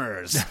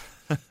Transformers.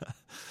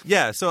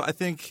 Yeah, so I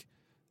think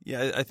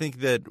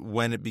that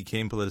when it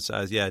became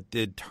politicized, it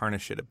did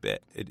tarnish it a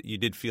bit. You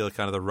did feel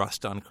kind of the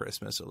rust on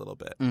Christmas a little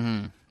bit.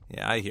 Mm-hmm.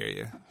 Yeah, I hear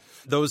you.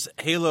 Those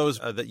halos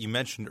that you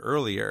mentioned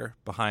earlier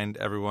behind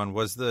everyone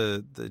was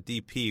the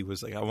DP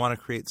was like, I want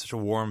to create such a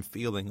warm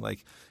feeling,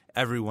 like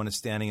everyone is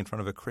standing in front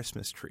of a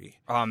Christmas tree.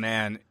 Oh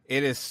man,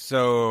 it is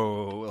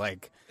so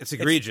like it's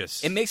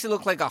egregious. It makes it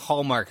look like a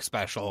Hallmark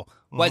special,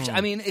 which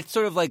I mean, it's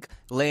sort of like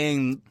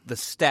laying the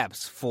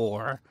steps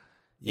for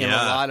in a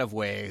lot of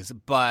ways,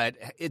 but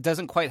it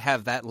doesn't quite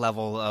have that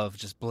level of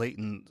just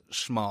blatant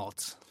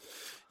schmaltz.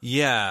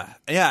 Yeah,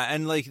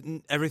 and like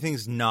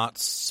everything's not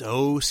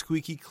so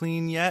squeaky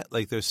clean yet.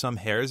 Like there's some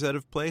hairs out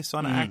of place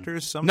on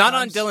actors. Sometimes. Not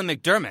on Dylan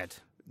McDermott.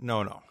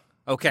 No.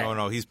 Okay.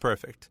 No, he's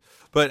perfect.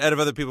 But out of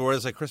other people,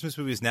 whereas like Christmas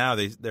movies now,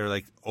 they're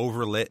like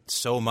overlit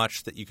so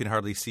much that you can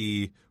hardly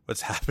see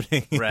what's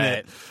happening.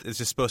 Right. It's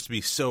just supposed to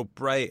be so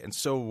bright and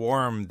so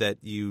warm that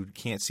you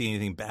can't see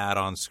anything bad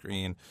on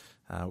screen.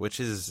 Which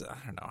is, I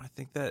don't know, I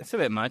think that... It's a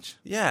bit much.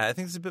 Yeah, I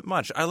think it's a bit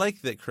much. I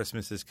like that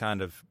Christmas is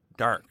kind of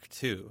dark,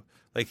 too.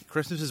 Like,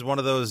 Christmas is one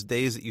of those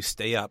days that you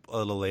stay up a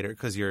little later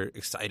because you're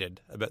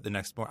excited about the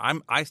next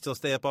morning. I still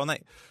stay up all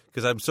night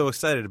because I'm so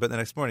excited about the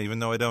next morning, even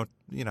though I don't,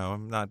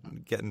 I'm not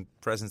getting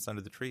presents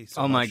under the tree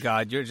so my much.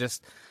 God, you're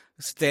just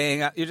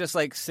staying up. You're just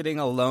like sitting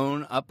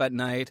alone up at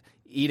night,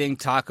 eating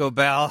Taco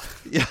Bell,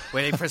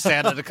 waiting for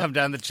Santa to come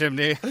down the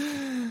chimney.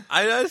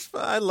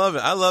 I love it.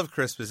 I love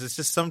Christmas. It's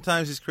just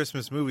sometimes these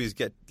Christmas movies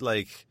get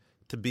like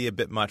to be a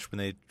bit much when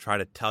they try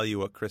to tell you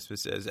what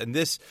Christmas is. And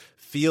this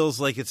feels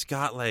like it's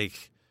got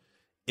like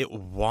it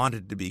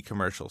wanted to be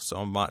commercial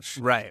so much.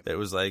 Right. That it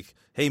was like,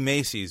 hey,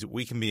 Macy's,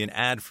 we can be an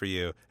ad for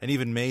you. And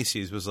even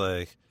Macy's was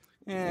like,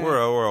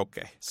 we're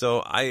okay.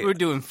 So we're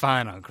doing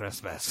fine on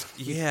Christmas.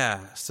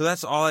 Yeah. So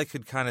that's all I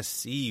could kind of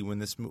see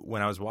when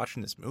I was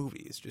watching this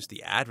movie is just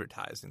the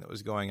advertising that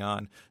was going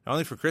on, not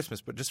only for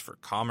Christmas but just for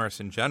commerce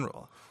in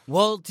general.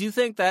 Well, do you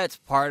think that's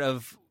part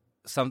of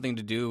something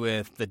to do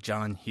with the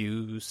John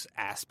Hughes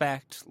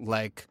aspect?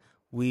 Like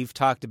we've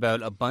talked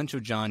about a bunch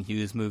of John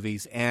Hughes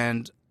movies,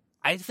 and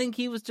I think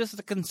he was just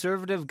a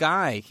conservative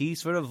guy. He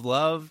sort of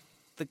loved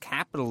the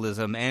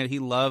capitalism, and he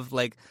loved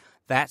like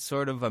that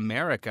sort of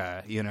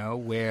America,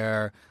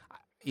 where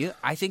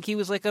I think he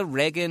was like a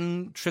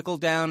Reagan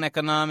trickle-down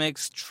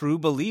economics true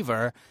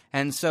believer.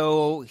 And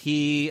so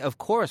he, of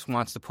course,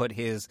 wants to put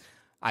his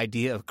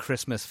idea of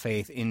Christmas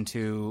faith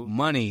into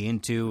money,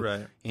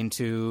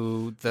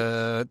 into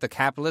the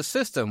capitalist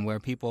system where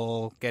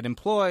people get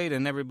employed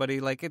and everybody,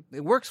 like,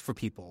 it works for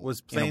people. Was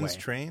Planes,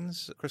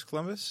 Trains Chris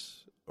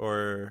Columbus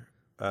or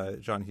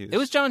John Hughes? It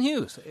was John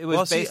Hughes. It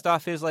was based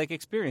off his, like,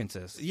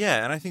 experiences.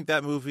 Yeah, and I think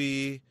that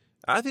movie...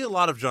 I think a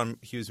lot of John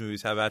Hughes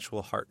movies have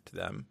actual heart to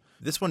them.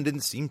 This one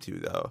didn't seem to,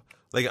 though.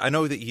 Like, I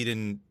know that he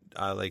didn't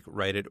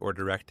write it or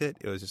direct it.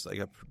 It was just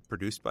like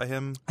produced by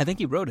him. I think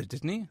he wrote it,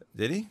 didn't he?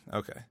 Did he?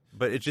 Okay,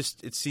 but it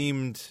just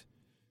seemed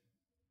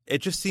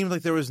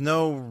like there was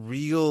no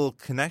real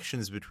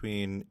connections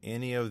between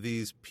any of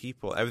these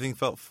people. Everything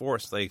felt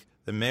forced. Like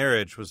the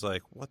marriage was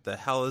like, what the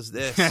hell is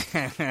this?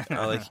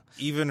 Like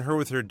even her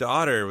with her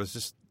daughter was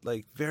just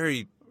like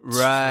very. Right.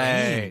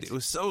 Strained. It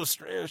was so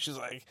strange. She's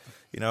like,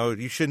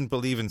 you shouldn't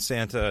believe in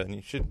Santa and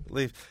you shouldn't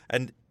believe.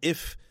 And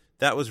if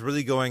that was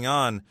really going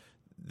on,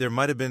 there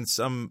might have been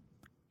some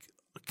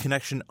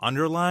connection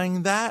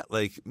underlying that.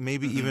 Like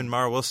maybe even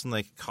Mara Wilson,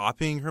 like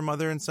copying her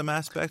mother in some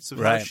aspects of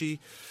how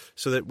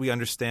so that we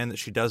understand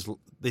that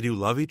they do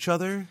love each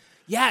other.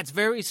 Yeah, it's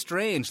very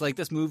strange. Like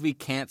this movie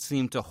can't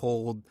seem to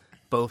hold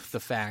both the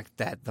fact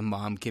that the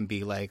mom can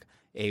be like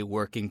a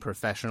working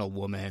professional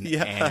woman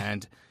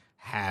and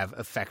have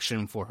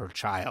affection for her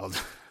child.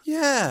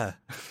 Yeah.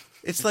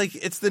 It's like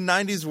it's the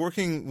 90s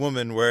working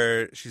woman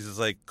where she's just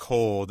like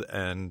cold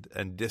and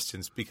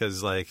distanced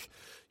because like,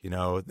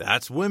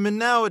 that's women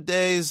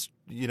nowadays.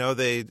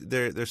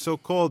 They're so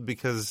cold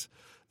because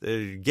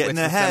they're getting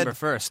ahead.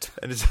 December 1st.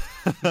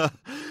 And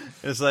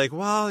it's like,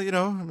 well,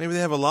 maybe they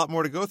have a lot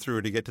more to go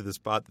through to get to the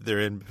spot that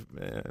they're in.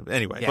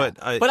 Anyway, yeah.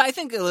 But I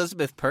think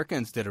Elizabeth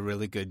Perkins did a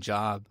really good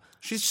job.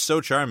 She's so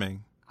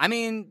charming. I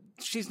mean,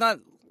 she's not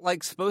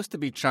like supposed to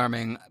be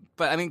charming,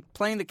 but I mean,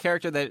 playing the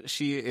character that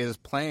she is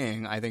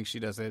playing, I think she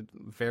does it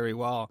very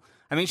well.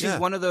 I mean, she's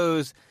one of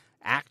those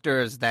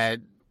actors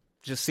that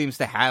just seems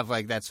to have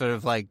like that sort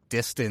of like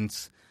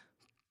distance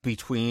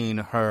between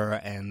her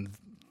and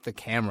the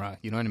camera.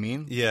 You know what I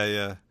mean?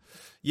 Yeah.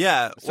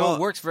 So it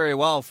works very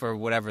well for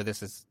whatever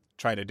this is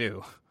trying to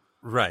do.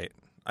 Right.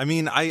 I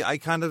mean, I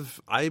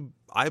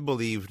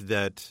believed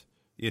that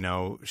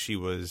she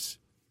was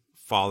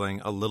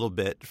falling a little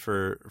bit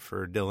for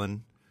Dylan.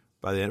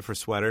 For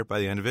Sweater by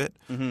the end of it.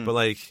 Mm-hmm. But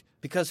like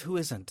because who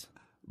isn't?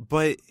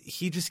 But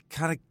he just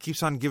kind of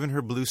keeps on giving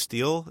her blue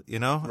steel, Right.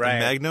 And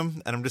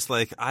Magnum, and I'm just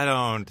like, I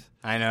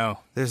know.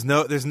 There's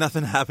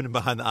nothing happening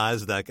behind the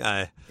eyes of that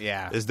guy.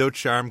 Yeah. There's no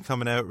charm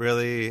coming out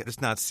really. I'm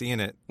just not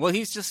seeing it. Well,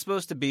 he's just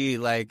supposed to be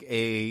like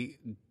a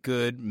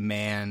good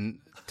man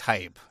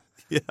type.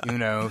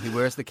 Yeah. He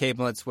wears the cape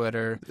knit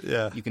sweater.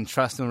 Yeah. You can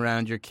trust him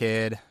around your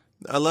kid.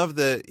 I love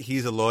that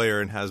he's a lawyer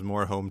and has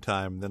more home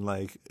time than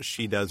like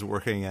she does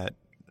working at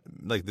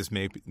like this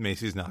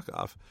Macy's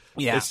knockoff.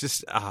 Yeah. It's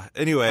just,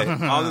 anyway,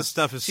 all this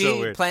stuff is so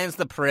weird. She plans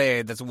the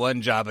parade. That's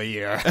one job a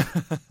year.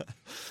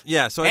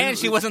 Yeah. So and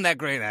she wasn't that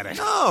great at it.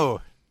 No.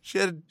 She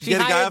had a guy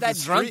hired off that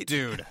the drunk street.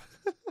 dude.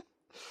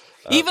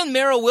 Even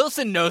Meryl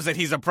Wilson knows that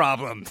he's a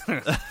problem.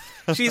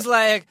 She's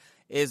like,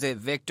 Is it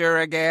Victor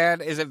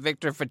again? Is it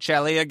Victor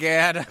Ficelli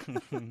again?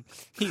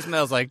 He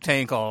smells like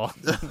Tinkle.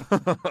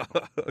 Oh,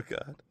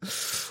 God.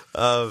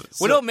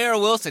 What about Mara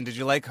Wilson? Did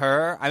you like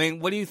her? I mean,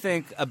 what do you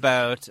think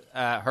about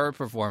her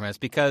performance?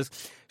 Because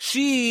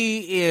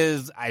she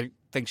is, I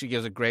think she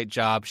gives a great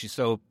job. She's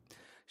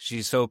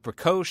so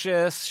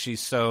precocious. She's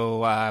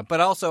so,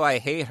 but also I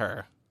hate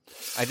her.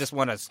 I just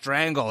want to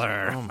strangle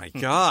her. Oh, my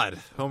God.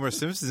 Homer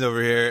Simpson's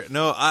over here.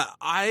 No,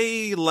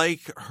 I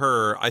like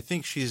her. I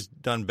think she's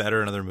done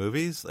better in other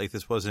movies. Like,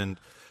 this wasn't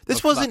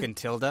fucking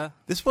Tilda.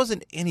 This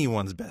wasn't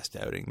anyone's best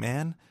outing,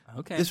 man.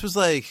 Okay. This was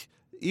like,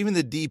 even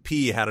the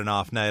DP had an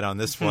off night on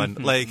this one.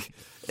 Like,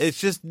 it's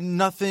just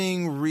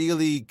nothing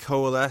really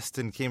coalesced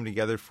and came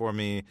together for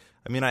me.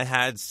 I mean, I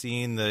had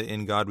seen the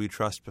In God We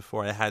Trust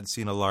before. I had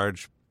seen a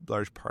large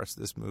parts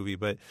of this movie,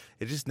 but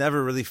it just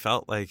never really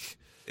felt like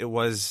it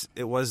was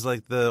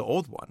like the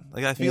old one.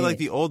 Like, I feel like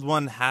the old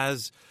one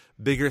has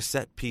bigger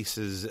set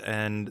pieces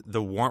and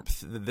the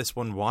warmth that this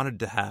one wanted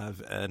to have,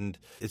 and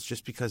it's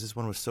just because this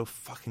one was so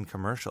fucking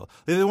commercial.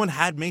 The other one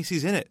had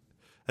Macy's in it,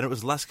 and it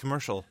was less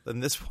commercial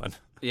than this one.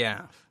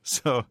 Yeah.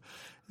 So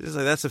it's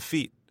like, that's a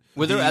feat.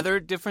 Were there other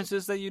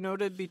differences that you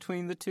noted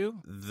between the two?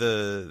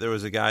 There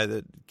was a guy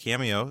that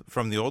cameo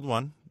from the old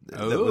one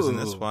that was in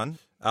this one.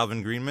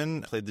 Alvin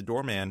Greenman played the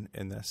doorman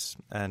in this,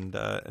 and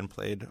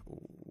played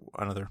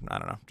another, I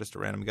don't know, just a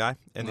random guy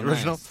in the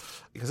original,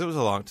 because it was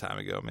a long time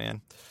ago,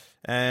 man.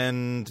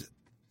 And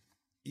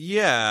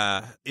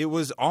yeah, it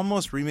was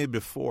almost remade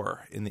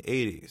before in the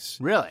 80s.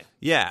 Really?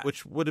 Yeah,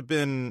 which would have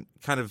been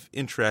kind of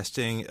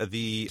interesting.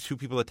 The two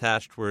people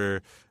attached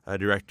were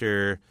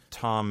director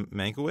Tom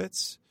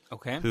Mankiewicz.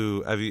 Okay.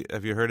 Who have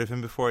you heard of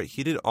him before?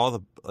 He did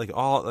all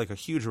a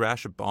huge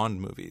rash of Bond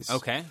movies.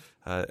 Okay.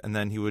 And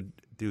then he would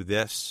do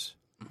this,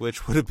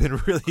 which would have been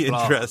really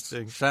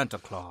interesting. Santa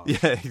Claus.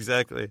 Yeah,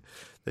 exactly.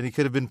 Then he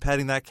could have been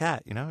petting that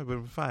cat, you know? It would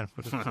have been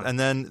fine. And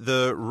then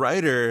the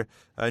writer,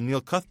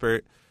 Neil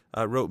Cuthbert,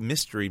 wrote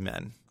Mystery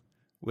Men,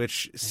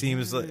 which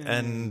seems like,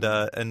 and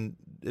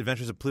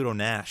Adventures of Pluto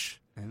Nash.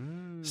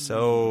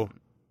 So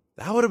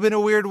that would have been a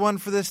weird one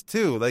for this,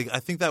 too. Like, I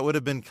think that would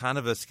have been kind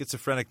of a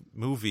schizophrenic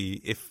movie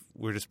if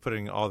we're just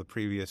putting all the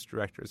previous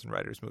directors and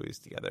writers' movies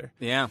together.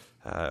 Yeah.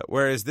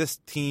 Whereas this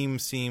team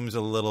seems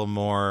a little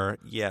more,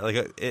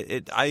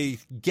 I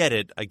get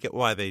it. I get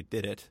why they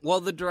did it.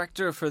 Well, the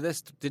director for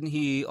this, didn't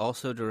he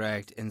also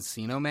direct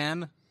Encino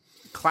Man?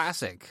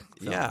 Classic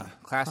film. Yeah.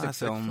 Classic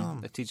film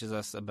that teaches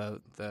us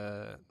about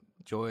the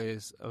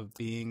joys of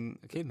being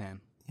a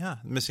caveman. Yeah,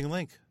 Missing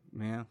Link.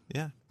 Yeah.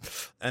 Yeah.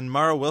 And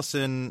Mara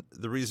Wilson,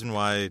 the reason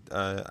why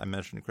I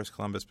mentioned Chris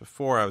Columbus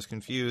before, I was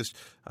confused.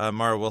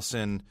 Mara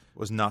Wilson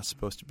was not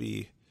supposed to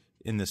be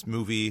in this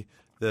movie.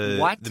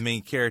 What? The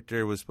main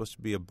character was supposed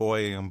to be a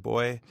young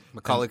boy.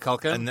 Macaulay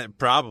Culkin? And then,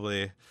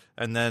 probably.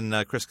 And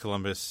then Chris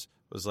Columbus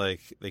was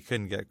like, they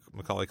couldn't get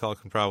Macaulay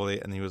Culkin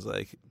probably, and he was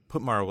like,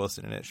 put Mara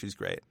Wilson in it. She's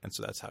great. And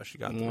so that's how she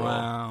got the role.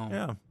 Wow.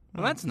 Yeah.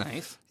 Well, that's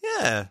nice.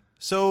 Yeah.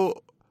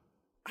 So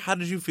how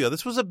did you feel?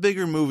 This was a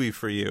bigger movie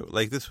for you.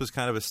 Like, this was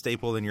kind of a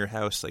staple in your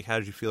house. Like, how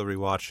did you feel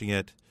rewatching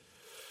it?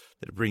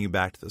 Did it bring you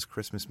back to those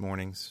Christmas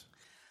mornings?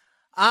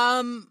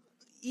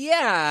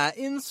 Yeah,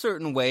 in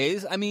certain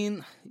ways. I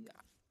mean,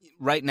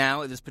 right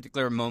now, at this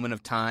particular moment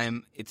of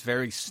time, it's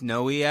very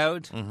snowy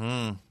out.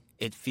 Mm-hmm.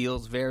 It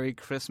feels very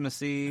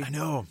Christmassy. I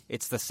know.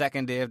 It's the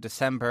second day of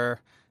December.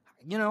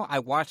 You know, I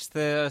watched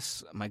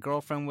this. My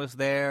girlfriend was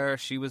there.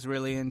 She was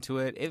really into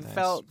it. It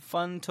felt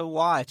fun to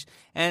watch.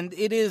 And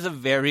it is a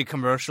very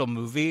commercial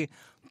movie,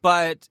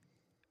 but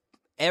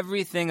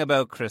everything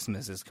about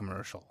Christmas is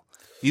commercial.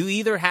 You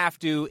either have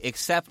to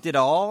accept it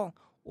all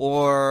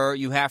or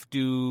you have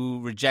to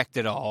reject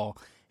it all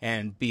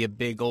and be a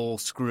big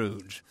old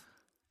Scrooge.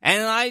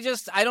 And I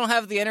don't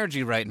have the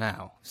energy right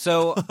now.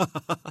 So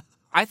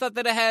I thought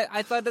that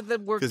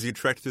that worked. Because you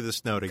trekked through the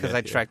snow to get here. Because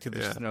I trekked through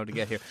the snow to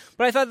get here.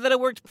 But I thought that it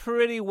worked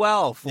pretty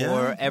well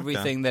for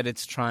everything that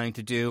it's trying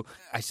to do.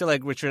 I still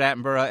like Richard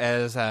Attenborough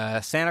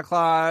as Santa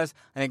Claus.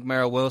 I think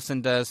Mara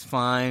Wilson does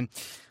fine.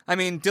 I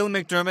mean,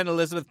 Dylan McDermott,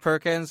 Elizabeth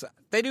Perkins,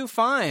 they do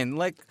fine.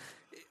 Like,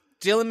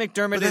 Dylan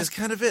McDermott But that's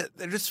kind of it.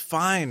 They're just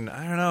fine.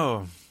 I don't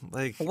know.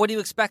 Like, what do you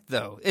expect,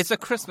 though? It's a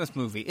Christmas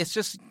movie. It's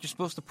just, you're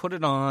supposed to put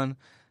it on,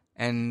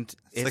 and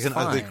it's like an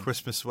fine. ugly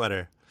Christmas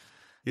sweater.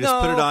 You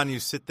just put it on, you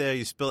sit there,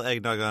 you spill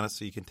eggnog on it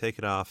so you can take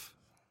it off.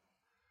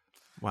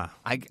 Wow.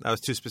 That was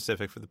too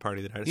specific for the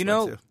party that I just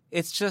went to.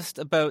 It's just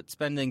about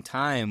spending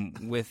time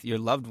with your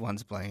loved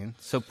ones, Blaine.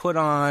 So put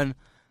on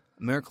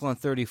Miracle on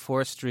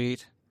 34th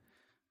Street,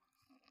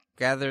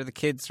 gather the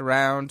kids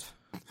around.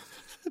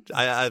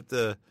 I have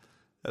to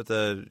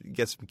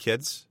get some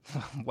kids.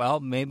 Well,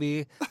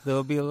 maybe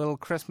there'll be a little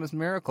Christmas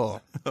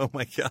miracle. Oh,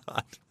 my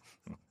God.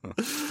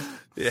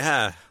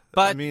 Yeah.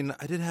 But I mean,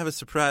 I did have a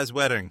surprise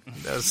wedding.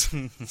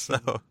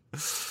 So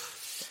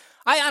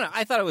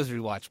I thought it was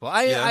rewatchable.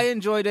 I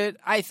enjoyed it.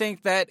 I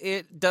think that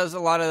it does a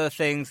lot of the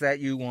things that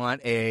you want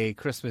a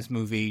Christmas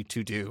movie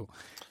to do.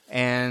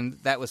 And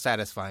that was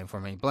satisfying for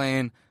me.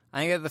 Blaine,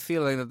 I get the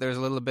feeling that there's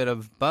a little bit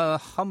of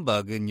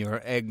humbug in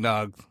your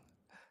eggnog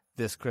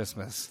this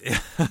Christmas.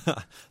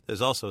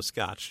 There's also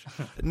scotch.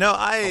 No,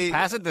 I'll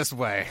pass it this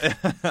way.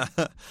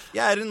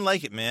 Yeah, I didn't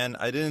like it, man.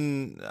 I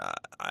didn't.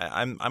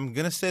 I'm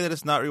gonna say that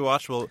it's not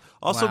rewatchable.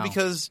 Also,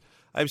 because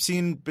I've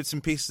seen bits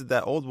and pieces of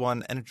that old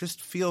one, and it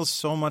just feels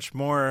so much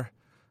more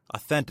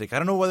authentic. I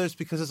don't know whether it's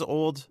because it's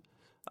old.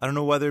 I don't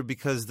know whether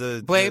because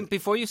Blaine,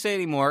 before you say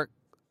any more,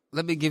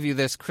 let me give you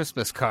this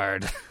Christmas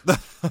card.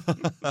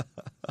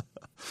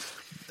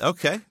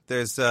 Okay,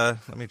 there's.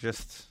 Let me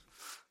just.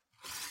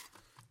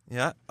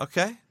 Yeah.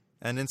 Okay,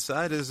 and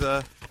inside is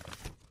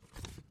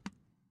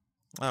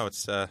Oh,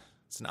 it's an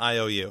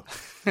IOU.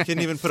 You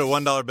can't even put a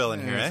 $1 bill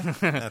in here, eh?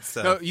 That's.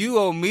 No, you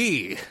owe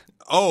me.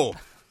 Oh,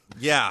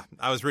 yeah.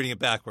 I was reading it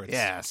backwards.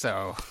 Yeah.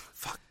 So.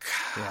 Fuck.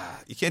 Yeah.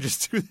 You can't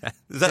just do that.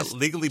 Is that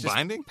legally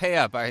binding? Pay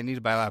up. I need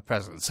to buy a lot of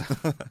presents.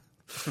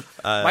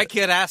 My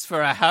kid asked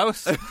for a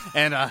house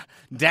and a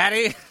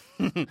daddy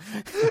and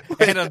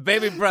a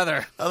baby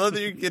brother. I love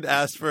that your kid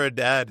asked for a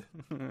dad.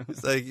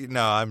 It's like,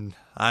 no,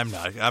 I'm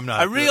not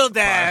a real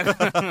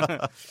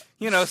dad.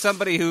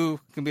 Somebody who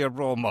can be a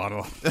role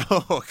model.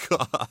 Oh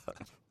God.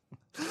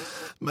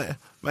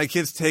 My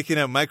kid's taking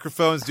out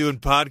microphones, doing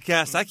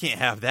podcasts. I can't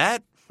have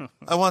that.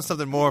 I want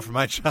something more for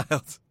my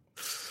child.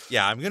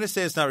 Yeah, I'm going to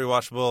say it's not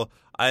rewatchable.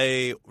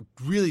 I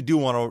really do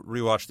want to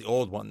rewatch the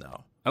old one,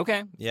 though.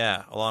 Okay.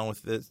 Yeah, along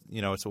with this,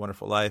 It's a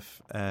Wonderful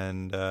Life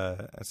and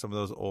some of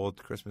those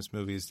old Christmas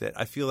movies that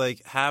I feel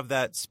like have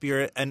that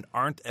spirit and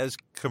aren't as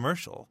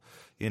commercial,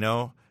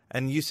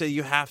 And you say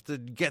you have to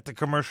get the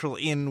commercial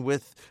in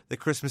with the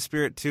Christmas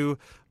spirit too,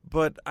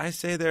 but I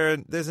say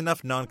there's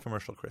enough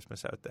non-commercial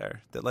Christmas out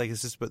there that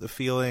it's just about the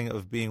feeling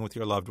of being with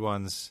your loved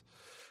ones.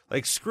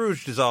 Like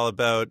Scrooged is all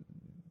about,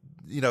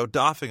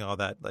 doffing all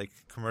that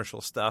commercial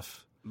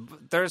stuff.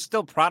 There's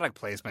still product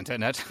placement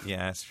in it.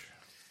 Yeah, that's true.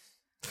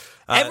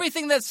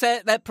 Everything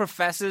that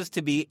professes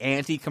to be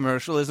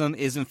anti-commercialism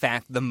is, in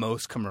fact, the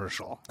most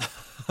commercial.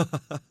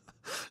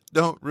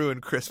 Don't ruin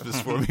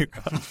Christmas for me,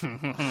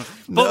 Ron.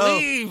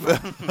 Believe!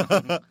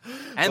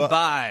 And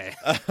buy.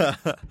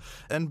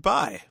 And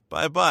buy.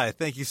 Bye-bye.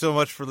 Thank you so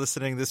much for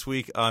listening this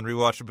week on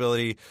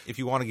Rewatchability. If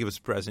you want to give us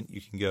a present, you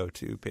can go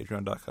to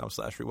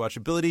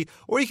patreon.com/rewatchability,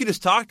 or you can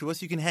just talk to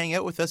us. You can hang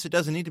out with us. It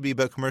doesn't need to be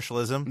about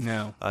commercialism.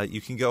 No.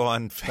 You can go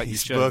on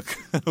Facebook,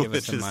 give us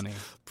which some is money.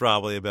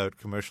 Probably about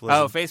commercialism.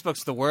 Oh,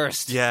 Facebook's the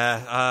worst.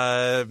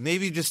 Yeah.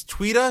 Maybe just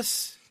tweet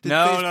us.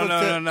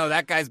 No.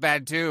 That guy's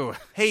bad, too.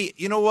 Hey,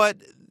 you know what?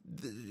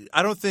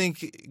 I don't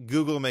think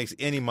Google makes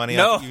any money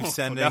off you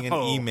sending an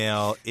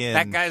email in.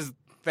 That guy's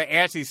the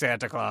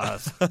anti-Santa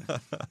Claus.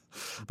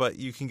 But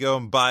you can go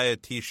and buy a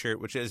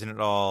T-shirt, which isn't at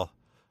all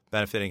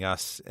benefiting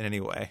us in any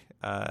way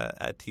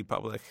at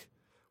TeePublic.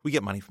 We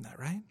get money from that,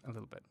 right? A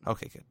little bit.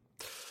 Okay, good.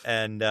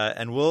 And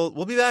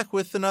we'll be back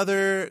with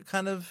another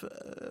kind of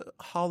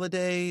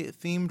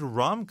holiday-themed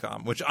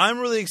rom-com, which I'm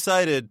really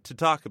excited to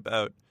talk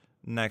about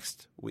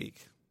next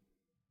week.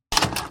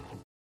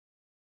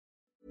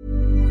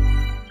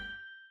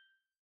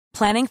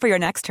 Planning for your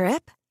next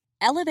trip?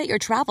 Elevate your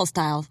travel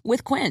style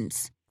with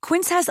Quince.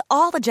 Quince has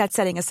all the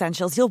jet-setting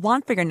essentials you'll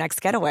want for your next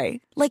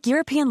getaway, like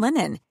European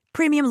linen,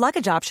 premium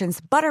luggage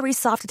options, buttery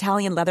soft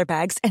Italian leather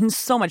bags, and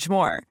so much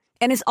more.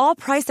 And is all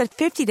priced at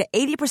 50 to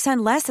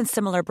 80% less than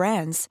similar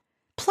brands.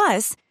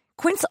 Plus,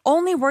 Quince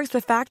only works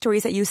with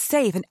factories that use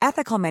safe and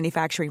ethical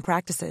manufacturing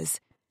practices.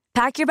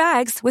 Pack your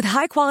bags with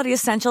high-quality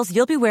essentials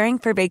you'll be wearing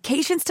for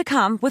vacations to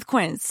come with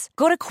Quince.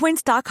 Go to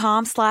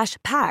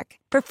quince.com/pack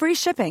for free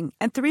shipping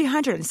and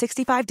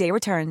 365-day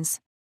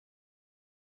returns.